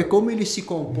professor e ver como ele se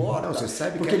comporta. Não, você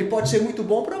sabe porque que ele pode ser muito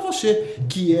bom para você,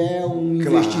 que é um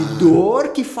investidor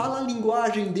que fala a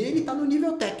linguagem dele e está no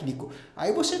nível técnico.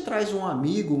 Aí você traz um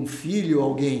amigo, um filho,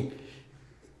 alguém,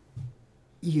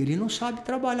 e ele não sabe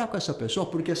trabalhar com essa pessoa,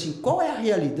 porque assim, qual é a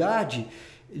realidade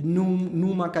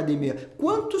numa academia?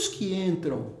 Quantos que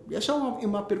entram? Essa é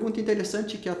uma pergunta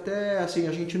interessante que até assim,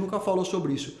 a gente nunca falou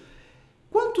sobre isso.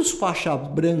 Quantos faixa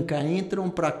branca entram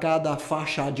para cada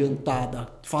faixa adiantada?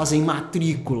 Fazem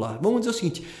matrícula? Vamos dizer o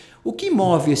seguinte, o que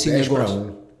move esse 10 negócio? 10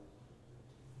 para 1.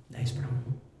 10 para 1.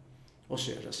 Ou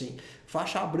seja, assim,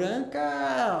 faixa branca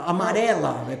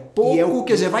amarela, é pouco,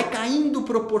 quer dizer, vai caindo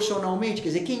proporcionalmente, quer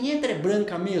dizer, quem entra é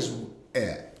branca mesmo.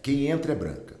 Quem entra é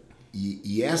branca.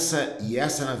 E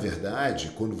essa na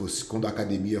verdade, quando a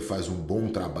academia faz um bom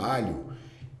trabalho,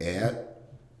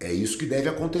 é isso que deve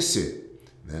acontecer,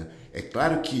 né? É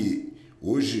claro que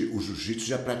hoje o jiu-jitsu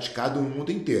já é praticado no mundo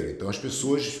inteiro, então as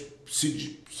pessoas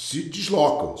se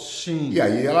deslocam. Sim. E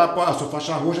aí sou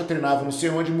faixa roxa, treinava não sei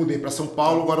onde, mudei para São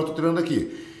Paulo, agora eu estou treinando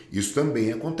aqui. Isso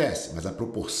também acontece, mas a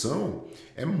proporção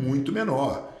é muito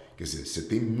menor. Quer dizer, você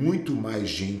tem muito mais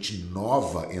gente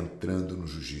nova entrando no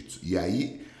jiu-jitsu. E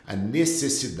aí a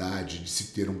necessidade de se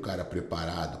ter um cara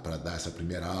preparado para dar essa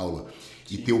primeira aula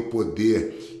e ter o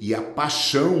poder e a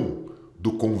paixão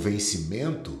do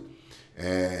convencimento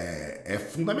é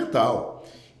fundamental.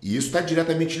 E isso está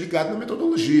diretamente ligado na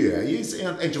metodologia. Aí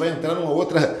a gente vai entrar numa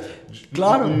outra...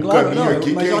 Claro. Caminho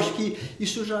aqui mas eu acho que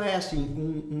isso já é assim,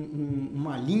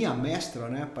 uma linha mestra,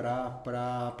 né,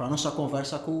 para a nossa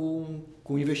conversa com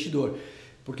o investidor.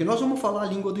 Porque nós vamos falar a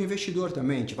língua do investidor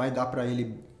também. A gente vai dar para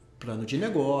ele plano de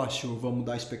negócio, vamos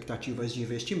dar expectativas de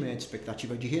investimento,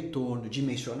 expectativa de retorno,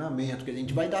 dimensionamento, que a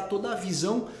gente vai dar toda a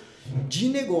visão de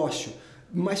negócio.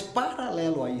 Mas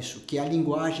paralelo a isso, que é a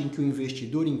linguagem que o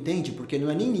investidor entende, porque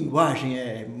não é nem linguagem,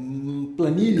 é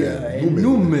planilha, é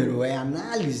número, é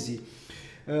análise,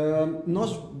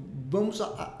 nós vamos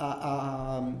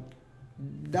a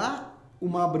dar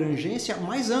uma abrangência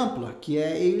mais ampla, que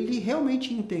é ele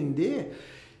realmente entender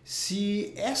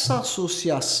se essa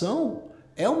associação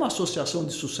é uma associação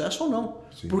de sucesso ou não.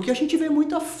 Sim. Porque a gente vê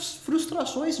muitas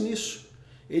frustrações nisso.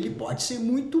 Ele pode ser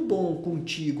muito bom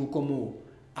contigo como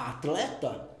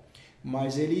atleta,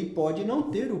 mas ele pode não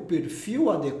ter o perfil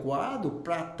adequado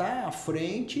para estar à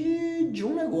frente de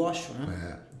um negócio,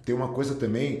 né? tem uma coisa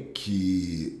também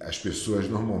que as pessoas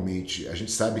normalmente... A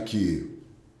gente sabe que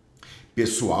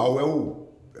pessoal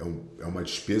é uma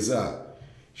despesa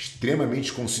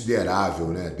extremamente considerável,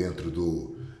 né?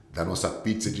 Dentro da nossa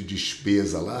pizza de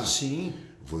despesa lá. Sim.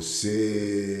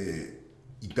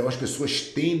 Então as pessoas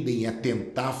tendem a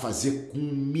tentar fazer com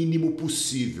o mínimo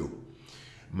possível.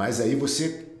 Mas aí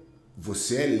você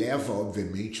eleva,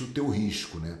 obviamente, o teu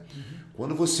risco, né?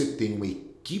 Quando você tem uma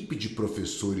equipe de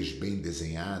professores bem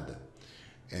desenhada,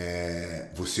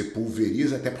 você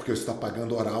pulveriza, até porque você está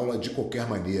pagando hora aula de qualquer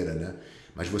maneira, né?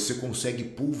 Mas você consegue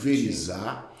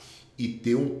pulverizar e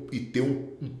ter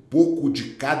um pouco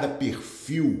de cada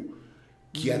perfil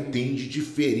que atende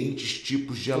diferentes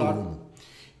tipos de aluno.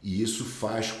 E isso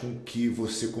faz com que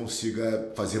você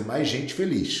consiga fazer mais gente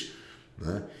feliz,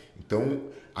 né? Então,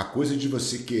 a coisa de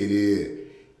você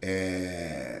querer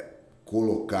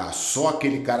colocar só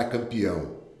aquele cara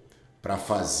campeão para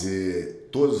fazer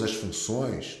todas as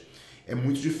funções é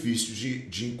muito difícil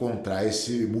de encontrar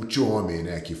esse multi-homem,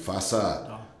 né? Que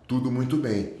faça tudo muito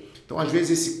bem. Então, às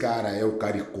vezes, esse cara é o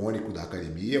cara icônico da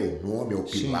academia, o nome, é o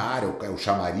pilar, é o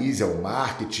chamariz, é o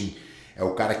marketing, é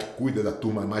o cara que cuida da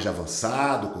turma mais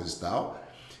avançado, coisa e tal.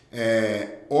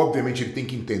 Obviamente, ele tem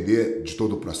que entender de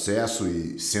todo o processo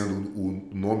e, sendo o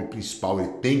nome principal,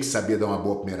 ele tem que saber dar uma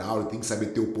boa primeira aula, ele tem que saber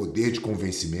ter o poder de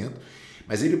convencimento,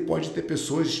 mas ele pode ter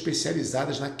pessoas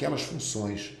especializadas naquelas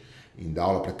funções, em dar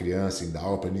aula para criança, em dar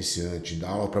aula para iniciante, em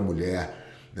dar aula para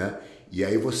mulher, né? E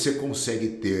aí você consegue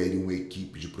ter ali uma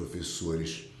equipe de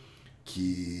professores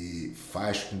que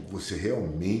faz com que você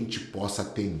realmente possa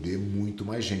atender muito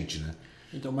mais gente, né?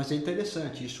 Então, mas é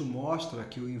interessante, isso mostra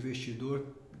que o investidor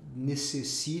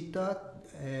necessita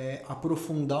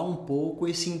aprofundar um pouco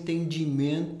esse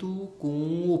entendimento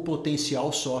com o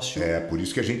potencial sócio. Por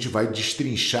isso que a gente vai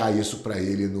destrinchar isso para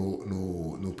ele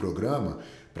no programa,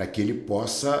 para que ele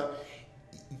possa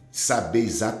saber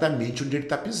exatamente onde ele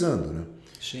está pisando, né?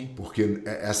 Sim. Porque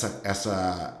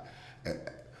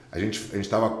a gente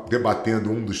estava debatendo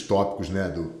um dos tópicos,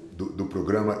 né, do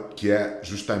programa, que é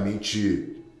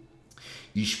justamente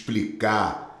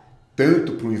explicar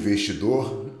tanto para o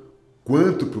investidor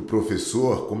quanto para o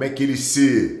professor como é que eles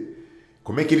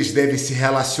devem se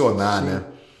relacionar, né?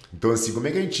 Então, assim, como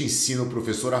é que a gente ensina o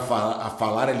professor a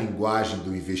falar a linguagem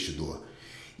do investidor?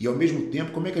 E, ao mesmo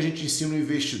tempo, como é que a gente ensina o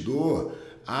investidor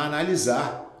a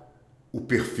analisar o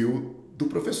perfil do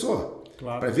professor?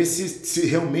 Claro. Para ver se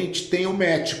realmente tem o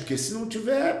match, porque se não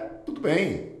tiver, tudo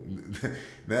bem,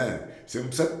 né? Você não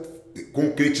precisa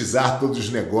concretizar todos os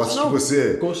negócios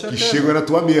que chegam na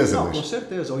tua mesa. Não, com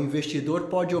certeza. O investidor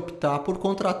pode optar por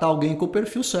contratar alguém com o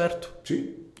perfil certo.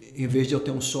 Sim. Em vez de eu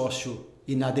ter um sócio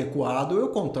inadequado, eu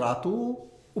contrato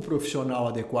o profissional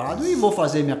adequado e vou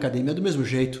fazer minha academia do mesmo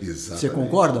jeito. Exatamente. Você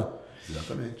concorda?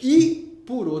 Exatamente. E,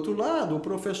 por outro lado, o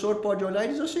professor pode olhar e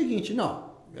dizer o seguinte,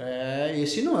 não,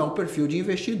 esse não é o perfil de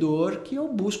investidor que eu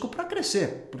busco para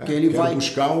crescer. Porque ele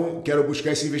quero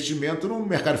buscar esse investimento no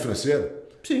mercado financeiro.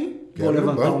 Sim, vou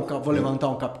levantar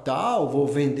um capital, vou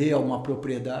vender uma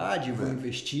propriedade, vou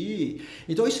investir.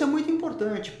 Então isso é muito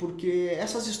importante, porque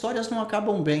essas histórias não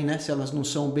acabam bem, né? Se elas não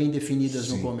são bem definidas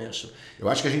no começo. Eu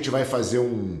acho que a gente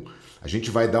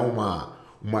vai dar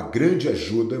uma grande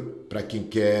ajuda para quem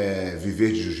quer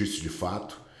viver de jiu-jitsu de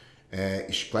fato,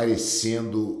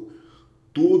 esclarecendo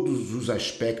todos os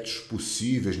aspectos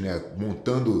possíveis, né?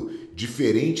 Montando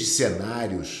diferentes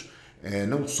cenários,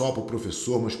 não só para o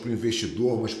professor, mas para o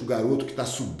investidor, mas para o garoto que está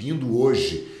subindo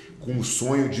hoje com o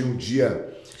sonho de um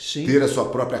dia ter a sua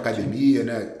própria academia,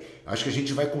 né? Acho que a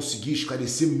gente vai conseguir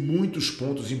esclarecer muitos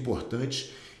pontos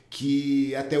importantes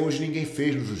que até hoje ninguém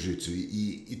fez no jiu-jitsu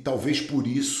e talvez por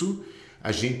isso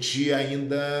a gente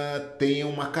ainda tenha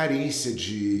uma carência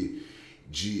de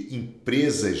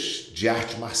empresas de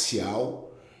arte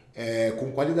marcial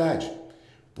com qualidade.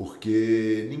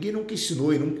 Porque ninguém nunca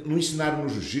ensinou, e não ensinaram no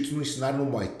jiu-jitsu, não ensinaram no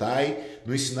muay thai,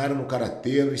 não ensinaram no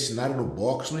karatê, não ensinaram no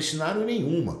boxe, não ensinaram em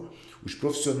nenhuma. Os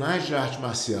profissionais de arte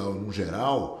marcial, no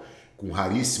geral, com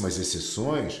raríssimas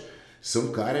exceções,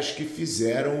 são caras que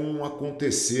fizeram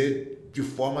acontecer de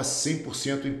forma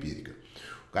 100% empírica.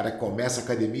 O cara começa a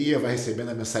academia, vai recebendo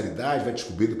a mensalidade, vai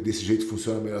descobrindo que desse jeito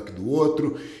funciona melhor que do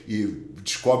outro e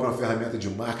descobre uma ferramenta de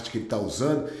marketing que ele está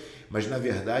usando, mas na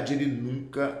verdade ele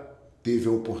nunca teve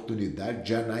a oportunidade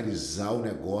de analisar o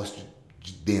negócio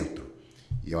de dentro.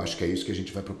 E eu acho que é isso que a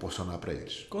gente vai proporcionar para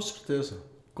eles. Com certeza,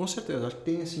 com certeza. Acho que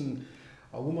tem assim,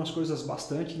 algumas coisas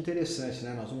bastante interessantes,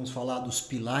 né? Nós vamos falar dos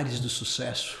pilares do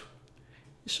sucesso.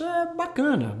 Isso é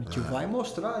bacana, a gente vai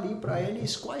mostrar ali para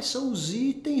eles quais são os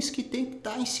itens que tem que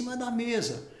estar em cima da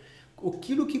mesa.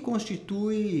 Aquilo que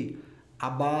constitui a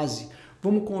base.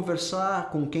 Vamos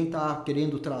conversar com quem está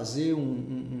querendo trazer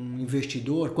um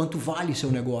investidor, quanto vale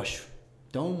seu negócio.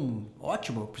 Então,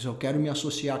 ótimo, se eu quero me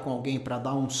associar com alguém para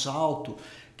dar um salto,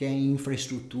 que é em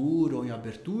infraestrutura ou em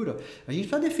abertura, a gente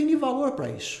vai definir valor para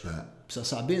isso. Precisa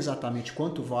saber exatamente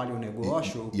quanto vale o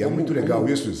negócio. E é muito legal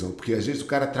isso, Luizão, porque às vezes o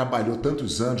cara trabalhou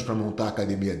tantos anos para montar a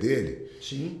academia dele.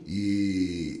 Sim.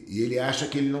 E ele acha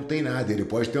que ele não tem nada. Ele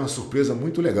pode ter uma surpresa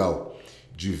muito legal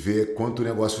de ver quanto o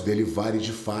negócio dele vale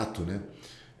de fato, né?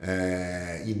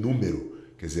 Em número.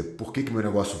 Quer dizer, por que meu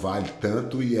negócio vale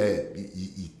tanto e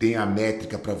tem a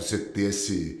métrica para você ter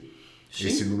esse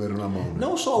número na mão. Né?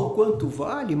 Não só o quanto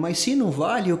vale, mas se não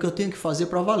vale, o que eu tenho que fazer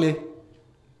para valer.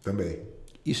 Também.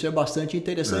 Isso é bastante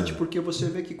interessante, porque você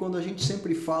vê que quando a gente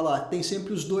sempre fala, tem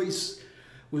sempre as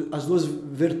duas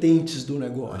vertentes do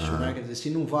negócio. Né? Quer dizer, se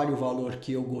não vale o valor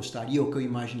que eu gostaria ou que eu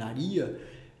imaginaria,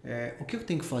 o que eu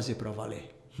tenho que fazer para valer?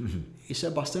 Isso é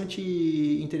bastante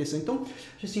interessante. Então,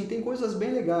 assim, tem coisas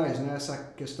bem legais, né? Essa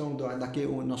questão que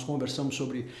nós conversamos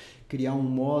sobre criar um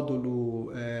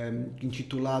módulo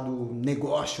intitulado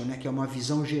Negócio, né? Que é uma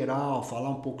visão geral,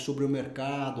 falar um pouco sobre o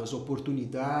mercado, as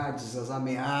oportunidades, as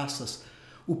ameaças,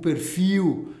 o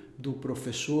perfil do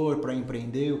professor para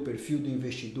empreender, o perfil do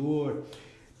investidor,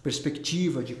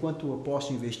 perspectiva de quanto eu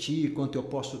posso investir, quanto eu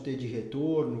posso ter de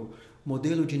retorno,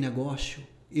 modelo de negócio.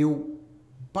 Eu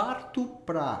parto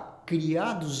para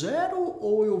criar do zero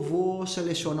ou eu vou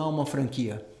selecionar uma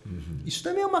franquia? Isso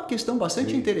também é uma questão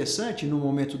bastante interessante no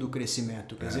momento do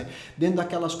crescimento. Quer dizer, dentro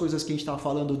daquelas coisas que a gente estava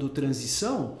falando do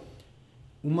transição,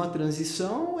 uma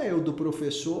transição é o do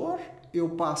professor eu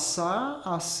passar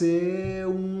a ser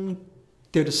um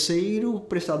terceiro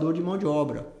prestador de mão de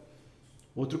obra.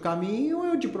 Outro caminho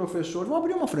é o de professor, vou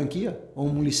abrir uma franquia,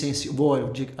 ou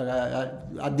vou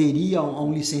aderir a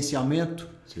um licenciamento.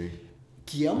 Sim.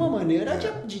 Que é uma maneira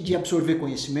de absorver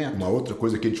conhecimento. Uma outra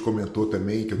coisa que a gente comentou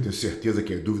também, que eu tenho certeza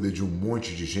que é dúvida de um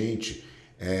monte de gente,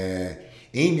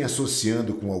 em me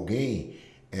associando com alguém,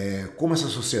 como essa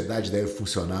sociedade deve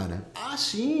funcionar, né? Ah,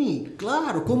 sim,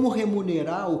 claro. Como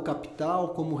remunerar o capital,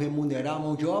 como remunerar a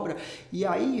mão de obra. E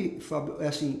aí, Fábio,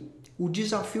 assim, o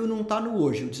desafio não está no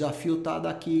hoje, o desafio está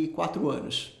daqui 4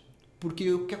 anos.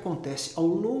 Porque o que acontece? Ao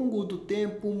longo do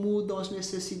tempo mudam as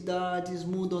necessidades,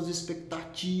 mudam as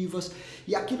expectativas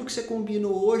e aquilo que você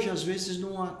combinou hoje às vezes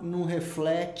não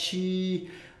reflete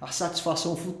a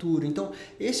satisfação futura. Então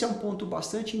esse é um ponto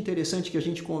bastante interessante que a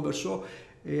gente conversou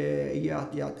e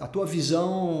a tua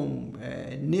visão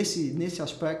nesse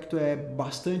aspecto é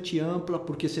bastante ampla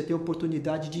porque você tem a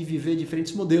oportunidade de viver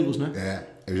diferentes modelos, né?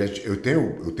 Eu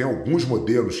tenho alguns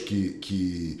modelos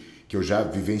que eu já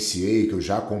vivenciei, que eu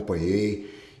já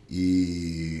acompanhei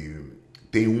e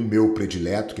tem um meu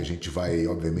predileto que a gente vai,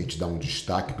 obviamente, dar um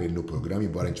destaque para ele no programa,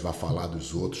 embora a gente vá falar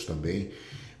dos outros também,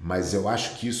 mas eu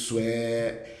acho que isso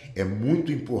é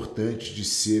muito importante de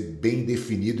ser bem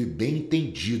definido e bem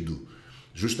entendido,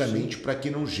 justamente para que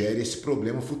não gere esse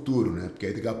problema futuro, né? Porque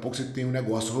aí daqui a pouco você tem um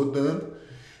negócio rodando,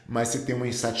 mas você tem uma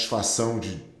insatisfação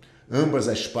de ambas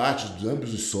as partes, de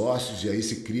ambos os sócios, e aí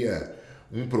se cria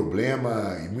um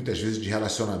problema e muitas vezes de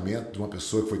relacionamento de uma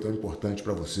pessoa que foi tão importante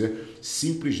para você,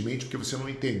 simplesmente porque você não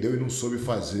entendeu e não soube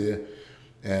fazer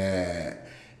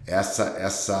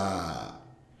essa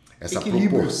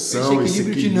proporção, esse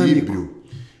equilíbrio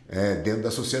dentro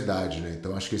da sociedade, né?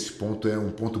 Então acho que esse ponto é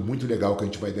um ponto muito legal que a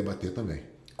gente vai debater também.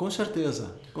 Com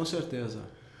certeza, com certeza.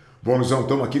 Bom, Luzão,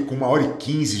 estamos aqui com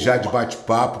 1h15 já de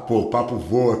bate-papo. Pô, o papo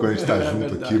voa quando a gente está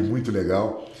junto aqui, muito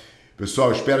legal.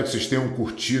 Pessoal, espero que vocês tenham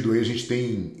curtido. A gente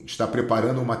está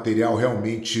preparando um material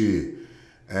realmente,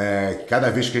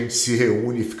 cada vez que a gente se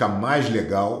reúne, fica mais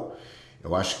legal.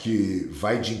 Eu acho que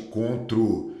vai de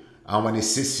encontro a uma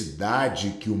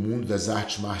necessidade que o mundo das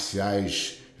artes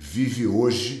marciais vive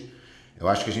hoje. Eu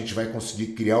acho que a gente vai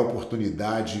conseguir criar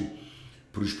oportunidade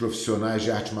para os profissionais de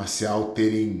arte marcial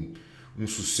terem um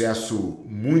sucesso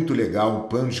muito legal, um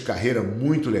plano de carreira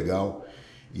muito legal.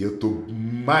 E eu estou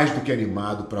mais do que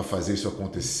animado para fazer isso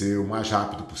acontecer o mais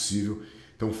rápido possível.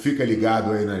 Então fica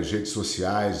ligado aí nas redes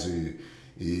sociais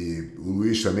e o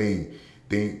Luiz também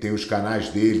tem os canais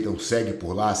dele, então segue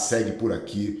por lá, segue por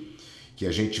aqui, que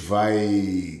a gente vai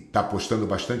estar postando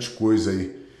bastante coisa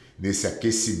aí nesse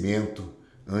aquecimento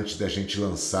antes da gente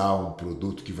lançar um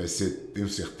produto que vai ser, tenho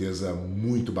certeza,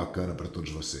 muito bacana para todos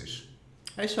vocês.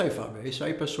 É isso aí, Fábio. É isso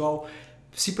aí, pessoal.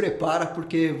 Se prepara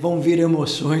porque vão vir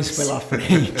emoções pela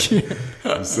frente.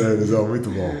 Isso aí, Luizão, muito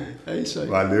bom. É isso aí.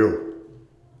 Valeu.